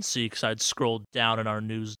just didn't see because I'd scrolled down in our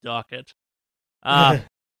news docket.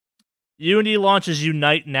 Unity launches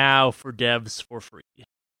Unite Now for devs for free.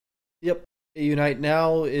 Yep. Unite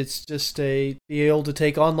Now, it's just be able to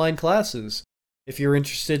take online classes. If you're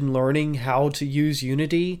interested in learning how to use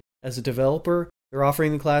Unity as a developer, they're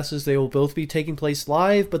offering the classes. They will both be taking place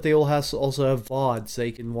live, but they will also have VODs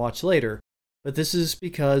they can watch later. But this is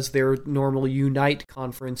because their normal Unite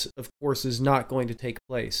conference, of course, is not going to take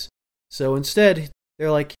place. So instead,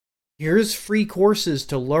 they're like, here's free courses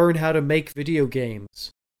to learn how to make video games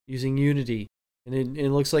using Unity. And it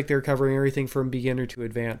looks like they're covering everything from beginner to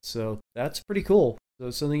advanced. So that's pretty cool. So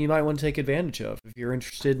it's something you might want to take advantage of if you're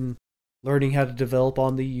interested in learning how to develop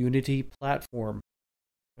on the Unity platform.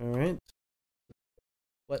 All right.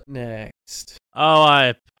 What next? Oh,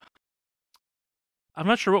 I'm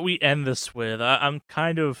not sure what we end this with. I'm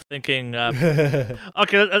kind of thinking. Okay,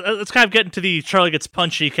 let's kind of get into the Charlie Gets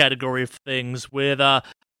Punchy category of things. With The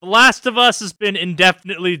Last of Us has been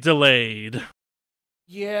indefinitely delayed.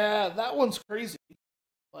 Yeah, that one's crazy.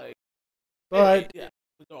 Like, but yeah,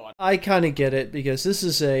 go on. I kind of get it because this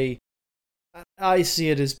is I see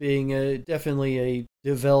it as being definitely a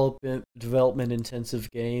development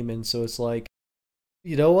intensive game, and so it's like,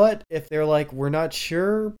 you know what? If they're like, we're not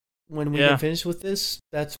sure when we can finish with this,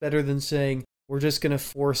 that's better than saying we're just gonna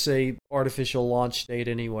force a artificial launch date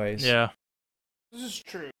anyways. Yeah, this is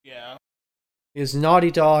true. Yeah, because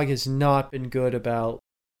Naughty Dog has not been good about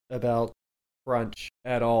crunch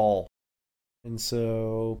at all, and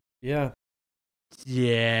so yeah.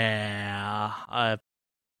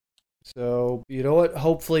 So you know what?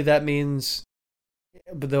 Hopefully that means,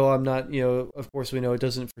 but though I'm not, of course we know it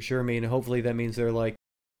doesn't for sure mean. Hopefully that means they're like,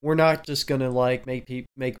 we're not just gonna like make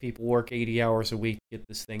people work 80 hours a week to get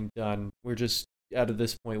this thing done. We're just at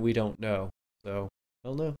this point we don't know. So I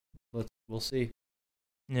don't know. We'll see.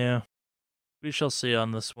 Yeah, we shall see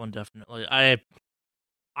on this one definitely.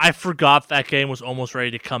 I forgot that game was almost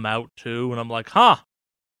ready to come out too, and I'm like, huh?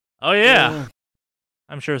 Oh yeah.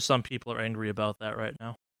 I'm sure some people are angry about that right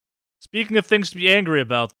now. Speaking of things to be angry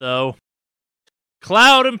about, though,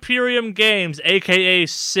 Cloud Imperium Games, aka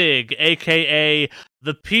SIG, aka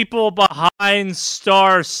the people behind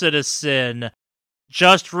Star Citizen,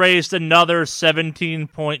 just raised another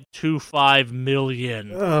 $17.25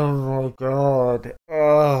 million. Oh my god!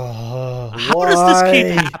 How does this keep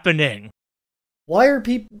happening? Why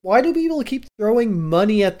do people keep throwing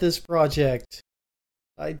money at this project?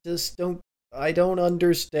 I don't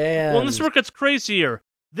understand. Well, this work gets crazier.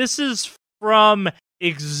 This is from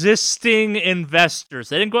existing investors.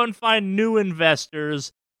 They didn't go out and find new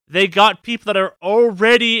investors. They got people that are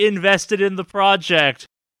already invested in the project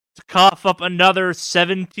to cough up another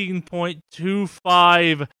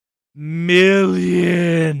 $17.25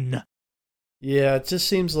 million. Yeah, it just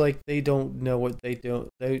seems like they don't know what they don't.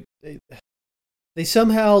 They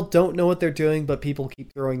somehow don't know what they're doing, but people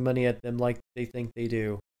keep throwing money at them like they think they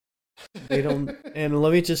do. They don't. And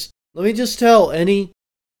let me just tell any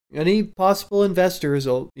possible investors,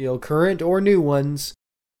 current or new ones,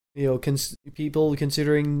 people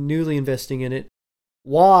considering newly investing in it,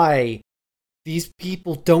 why these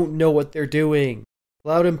people don't know what they're doing.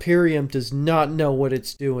 Cloud Imperium does not know what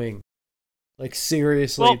it's doing. Like,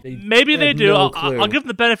 seriously. Well, maybe they do. No I'll give them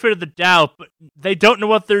the benefit of the doubt, but they don't know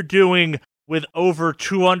what they're doing with over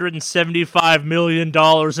 $275 million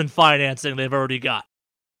in financing they've already got.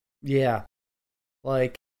 Yeah.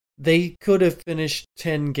 Like, they could have finished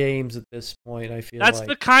 10 games at this point, I feel like. That's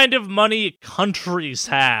the kind of money countries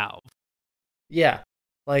have. Yeah.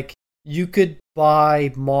 Like, you could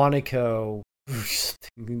buy Monaco or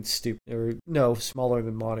something stupid. Or, no, smaller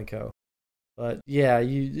than Monaco. But, yeah,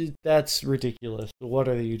 that's ridiculous. What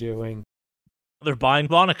are you doing? They're buying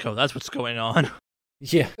Monaco. That's what's going on.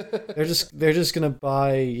 Yeah. They're just gonna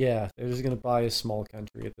buy, they're just gonna buy a small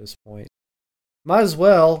country at this point. Might as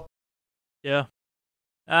well. Yeah.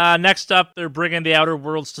 Next up, they're bringing the Outer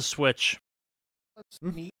Worlds to Switch. That's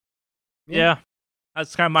neat. Yeah.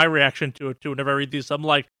 That's kind of my reaction to it, too. Whenever I read these, I'm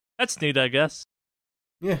like, that's neat, I guess.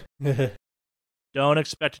 Yeah. Don't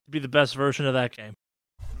expect it to be the best version of that game.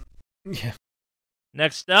 Yeah.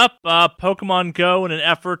 Next up, Pokemon Go, in an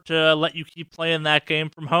effort to let you keep playing that game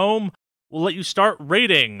from home, will let you start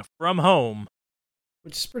raiding from home.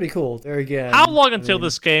 Which is pretty cool. There again. How long until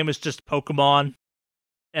this game is just Pokemon,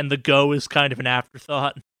 and the Go is kind of an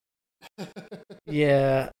afterthought?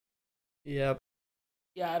 Yeah. Yep.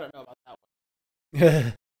 Yeah, I don't know about that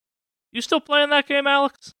one. You still playing that game,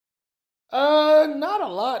 Alex? Not a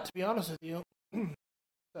lot, to be honest with you.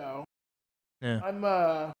 So, yeah. I'm,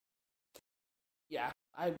 yeah,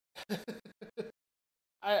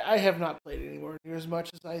 I have not played anymore near as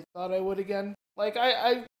much as I thought I would again. Like,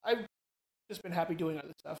 I've just been happy doing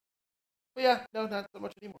other stuff. But yeah, no, not so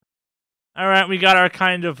much anymore. All right, we got our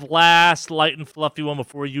kind of last light and fluffy one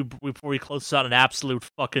before we close out an absolute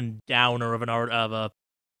fucking downer of a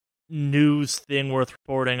news thing worth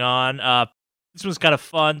reporting on. This one's kind of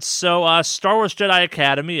fun. So, Star Wars Jedi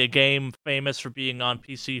Academy, a game famous for being on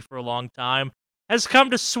PC for a long time, has come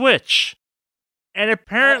to Switch, and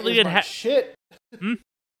apparently shit.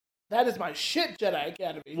 That is my shit, Jedi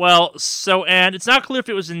Academy. Well, and it's not clear if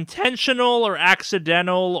it was intentional or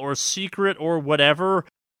accidental or secret or whatever,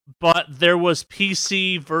 but there was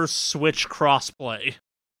PC versus Switch crossplay.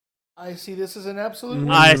 I see this as an absolute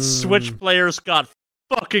win. Switch players got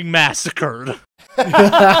fucking massacred.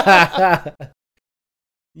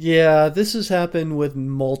 Yeah, this has happened with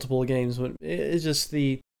multiple games. It's just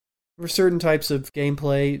for certain types of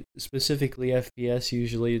gameplay, specifically FPS,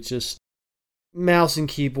 usually it's just mouse and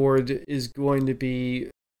keyboard is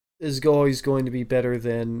always going to be better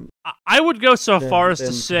than. I would go so far as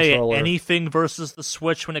to say controller. anything versus the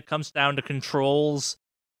Switch when it comes down to controls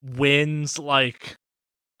wins. Like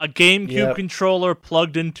a GameCube controller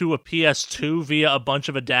plugged into a PS2 via a bunch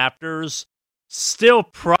of adapters still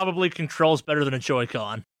probably controls better than a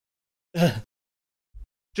Joy-Con.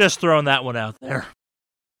 Just throwing that one out there.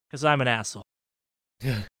 Because I'm an asshole.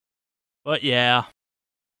 But yeah.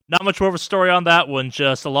 Not much more of a story on that one,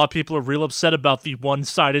 just a lot of people are real upset about the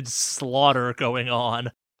one-sided slaughter going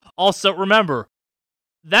on. Also, remember,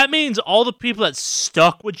 that means all the people that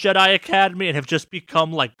stuck with Jedi Academy and have just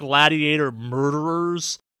become like gladiator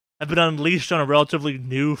murderers have been unleashed on a relatively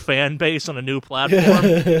new fan base on a new platform.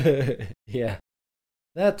 Yeah.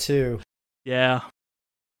 That too. Yeah.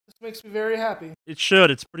 This makes me very happy. It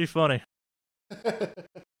should, it's pretty funny.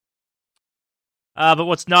 But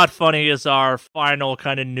what's not funny is our final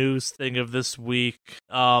kind of news thing of this week.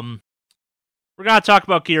 We're going to talk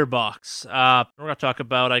about Gearbox. We're going to talk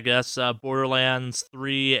about, I guess, Borderlands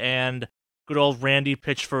 3 and good old Randy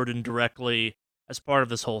Pitchford indirectly as part of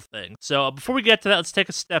this whole thing. So before we get to that, let's take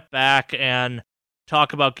a step back and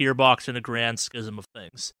talk about Gearbox in the grand schism of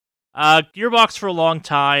things. Gearbox for a long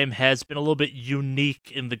time has been a little bit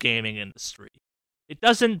unique in the gaming industry. It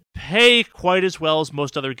doesn't pay quite as well as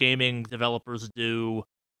most other gaming developers do,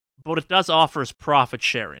 but what it does offer is profit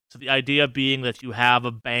sharing. So the idea being that if you have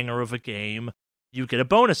a banger of a game, you get a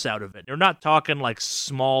bonus out of it. You're not talking like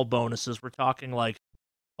small bonuses. We're talking like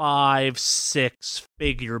 5, 6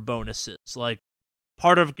 figure bonuses. Like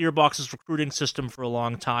part of Gearbox's recruiting system for a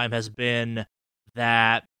long time has been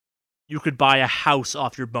that you could buy a house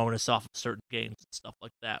off your bonus off of certain games and stuff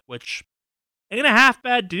like that, which ain't a half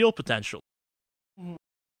bad deal potentially.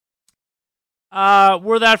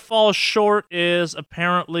 Where that falls short is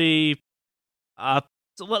apparently, so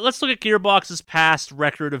let's look at Gearbox's past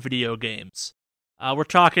record of video games. We're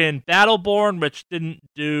talking Battleborn, which didn't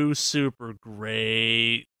do super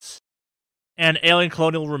great, and Alien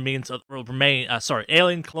Colonial Marines are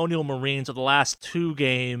the last 2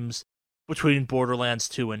 games between Borderlands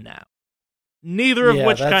 2 and now. Neither of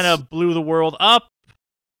which kind of blew the world up.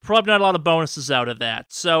 Probably not a lot of bonuses out of that.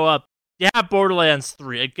 So, you have Borderlands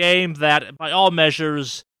 3, a game that, by all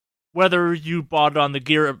measures, whether you bought it on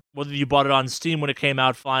whether you bought it on Steam when it came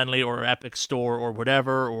out finally, or Epic Store, or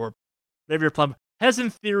whatever your plan, has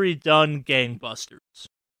in theory done gangbusters.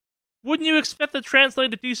 Wouldn't you expect to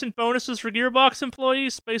translate to decent bonuses for Gearbox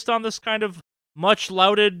employees based on this kind of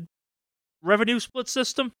much-lauded revenue split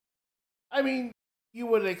system? I mean, you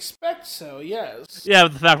would expect so, yes. Yeah,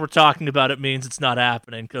 but the fact we're talking about it means it's not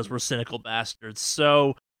happening because we're cynical bastards.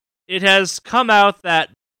 So it has come out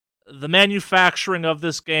that the manufacturing of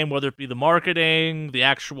this game, whether it be the marketing, the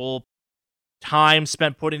actual time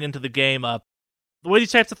spent putting into the game up, the way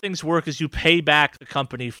these types of things work is you pay back the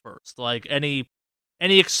company first. Like any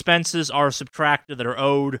expenses are subtracted that are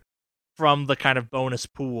owed from the kind of bonus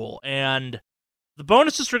pool. And the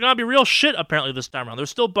bonuses are going to be real shit apparently this time around.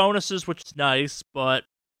 There's still bonuses, which is nice, but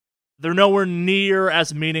they're nowhere near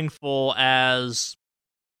as meaningful as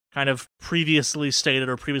kind of previously stated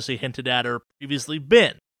or previously hinted at or previously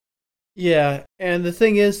been. Yeah, and the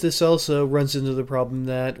thing is, this also runs into the problem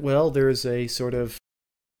that, well, there is a sort of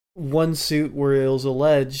one suit where it was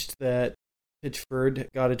alleged that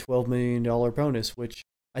Pitchford got a $12 million bonus, which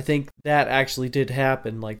I think that actually did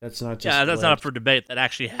happen. Like, that's not just that's alleged. not up for debate. That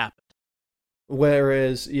actually happened.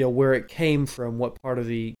 Whereas, where it came from, what part of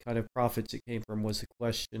the kind of profits it came from was the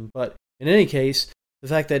question. But in any case, the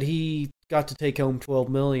fact that he got to take home $12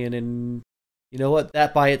 million, and you know what,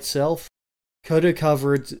 that by itself could have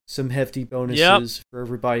covered some hefty bonuses for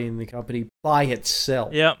everybody in the company by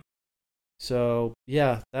itself. Yep. So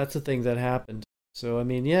yeah, that's a thing that happened. So I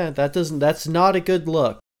mean, yeah, that's not a good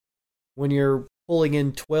look when you're pulling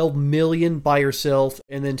in $12 million by yourself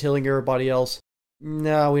and then telling everybody else,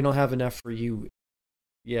 no, we don't have enough for you.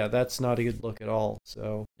 Yeah, that's not a good look at all.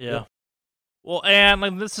 So yeah. Well, and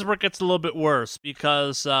like this is where it gets a little bit worse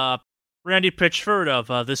because Randy Pitchford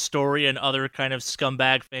of this story and other kind of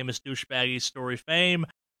scumbag, famous douchebaggy story fame,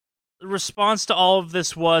 the response to all of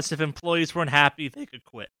this was if employees weren't happy, they could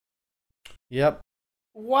quit. Yep.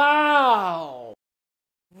 Wow.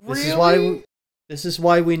 Really? This is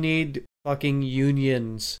why we need fucking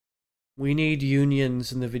unions. We need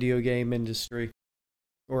unions in the video game industry.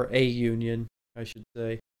 Or a union, I should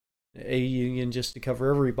say. A union just to cover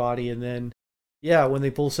everybody, and then, yeah, when they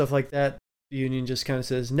pull stuff like that, the union just kind of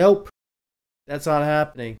says, nope, that's not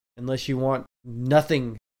happening, unless you want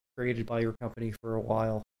nothing created by your company for a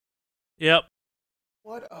while. Yep.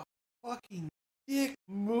 What a fucking dick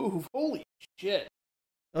move. Holy shit.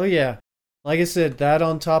 Oh, yeah. Like I said, that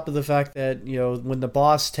on top of the fact that, when the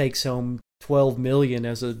boss takes home $12 million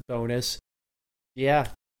as a bonus, yeah,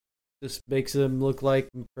 this makes them look like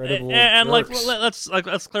incredible and jerks.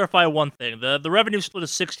 let's clarify one thing. The revenue split is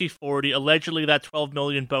 60-40. Allegedly, that 12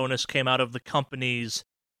 million bonus came out of the company's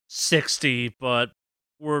 60, but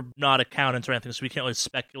we're not accountants or anything, so we can't really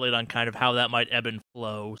speculate on kind of how that might ebb and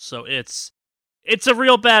flow. So it's a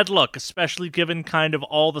real bad look, especially given kind of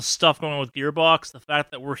all the stuff going on with Gearbox. The fact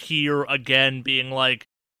that we're here again being like,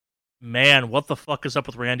 man, what the fuck is up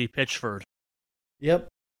with Randy Pitchford? Yep.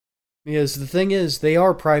 Because the thing is, they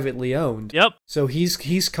are privately owned. Yep. So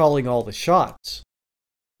he's calling all the shots.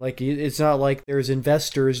 Like, it's not like there's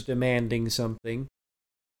investors demanding something.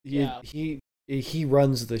 He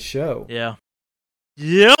runs the show. Yeah.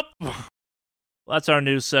 Yep. Well, that's our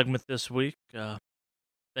news segment this week.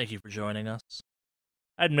 Thank you for joining us.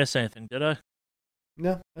 I didn't miss anything, did I?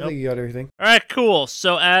 No, I think you got everything. All right, cool.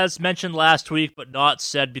 So as mentioned last week, but not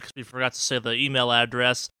said because we forgot to say the email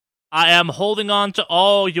address, I am holding on to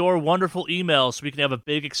all your wonderful emails so we can have a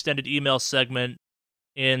big extended email segment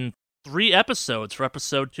in 3 episodes for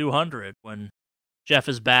episode 200 when Jeff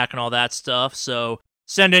is back and all that stuff. So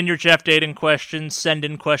send in your Jeff dating questions. Send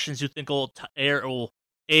in questions you think will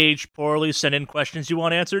age poorly. Send in questions you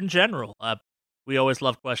want answered in general. We always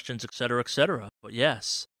love questions, etc., etc. But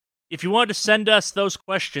yes, if you wanted to send us those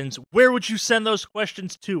questions, where would you send those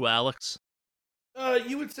questions to, Alex?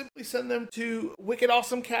 You would simply send them to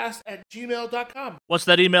wickedawesomecast@gmail.com. What's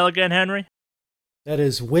that email again, Henry? That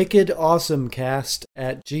is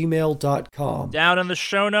wickedawesomecast@gmail.com. Down in the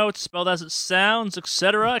show notes, spelled as it sounds,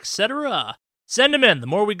 etc., etc. Send them in. The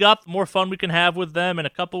more we got, the more fun we can have with them in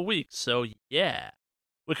a couple weeks. So, yeah.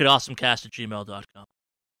 wickedawesomecast@gmail.com.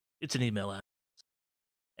 It's an email address.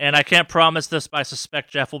 And I can't promise this, but I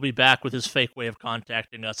suspect Jeff will be back with his fake way of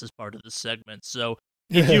contacting us as part of this segment. So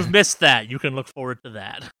if you've missed that, you can look forward to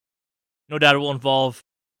that. No doubt it will involve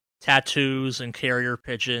tattoos and carrier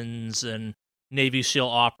pigeons and Navy SEAL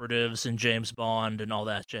operatives and James Bond and all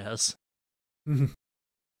that jazz.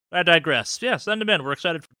 I digress. Yeah, send them in. We're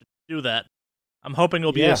excited to do that. I'm hoping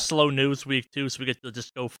it'll be a slow news week, too, so we get to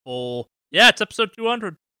just go full. Yeah, it's episode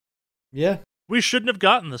 200. Yeah. We shouldn't have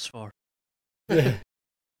gotten this far. Yeah.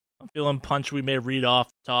 I'm feeling punched. We may read off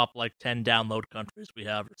the top like 10 download countries we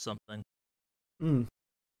have or something.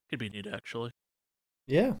 Could be neat, actually.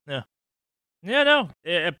 Yeah. Yeah. Yeah, no.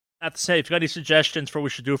 I have to say, if you got any suggestions for what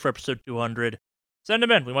we should do for episode 200, send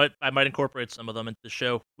them in. I might incorporate some of them into the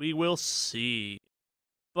show. We will see.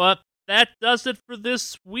 But that does it for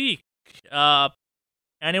this week.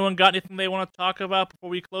 Anyone got anything they want to talk about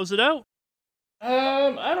before we close it out?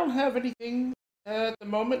 I don't have anything at the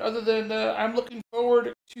moment other than I'm looking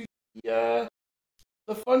forward to the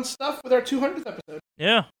fun stuff with our 200th episode.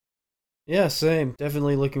 Yeah. Yeah, same.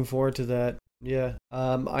 Definitely looking forward to that. Yeah.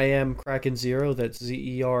 I am Kraken Zero. That's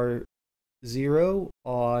ZER 0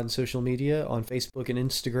 on social media, on Facebook and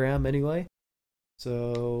Instagram anyway.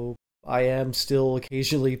 So I am still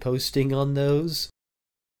occasionally posting on those.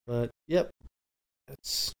 But yep.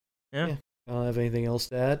 That's yeah. I don't have anything else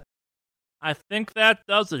to add. I think that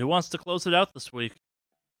does it. Who wants to close it out this week?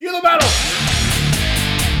 Cue the battle!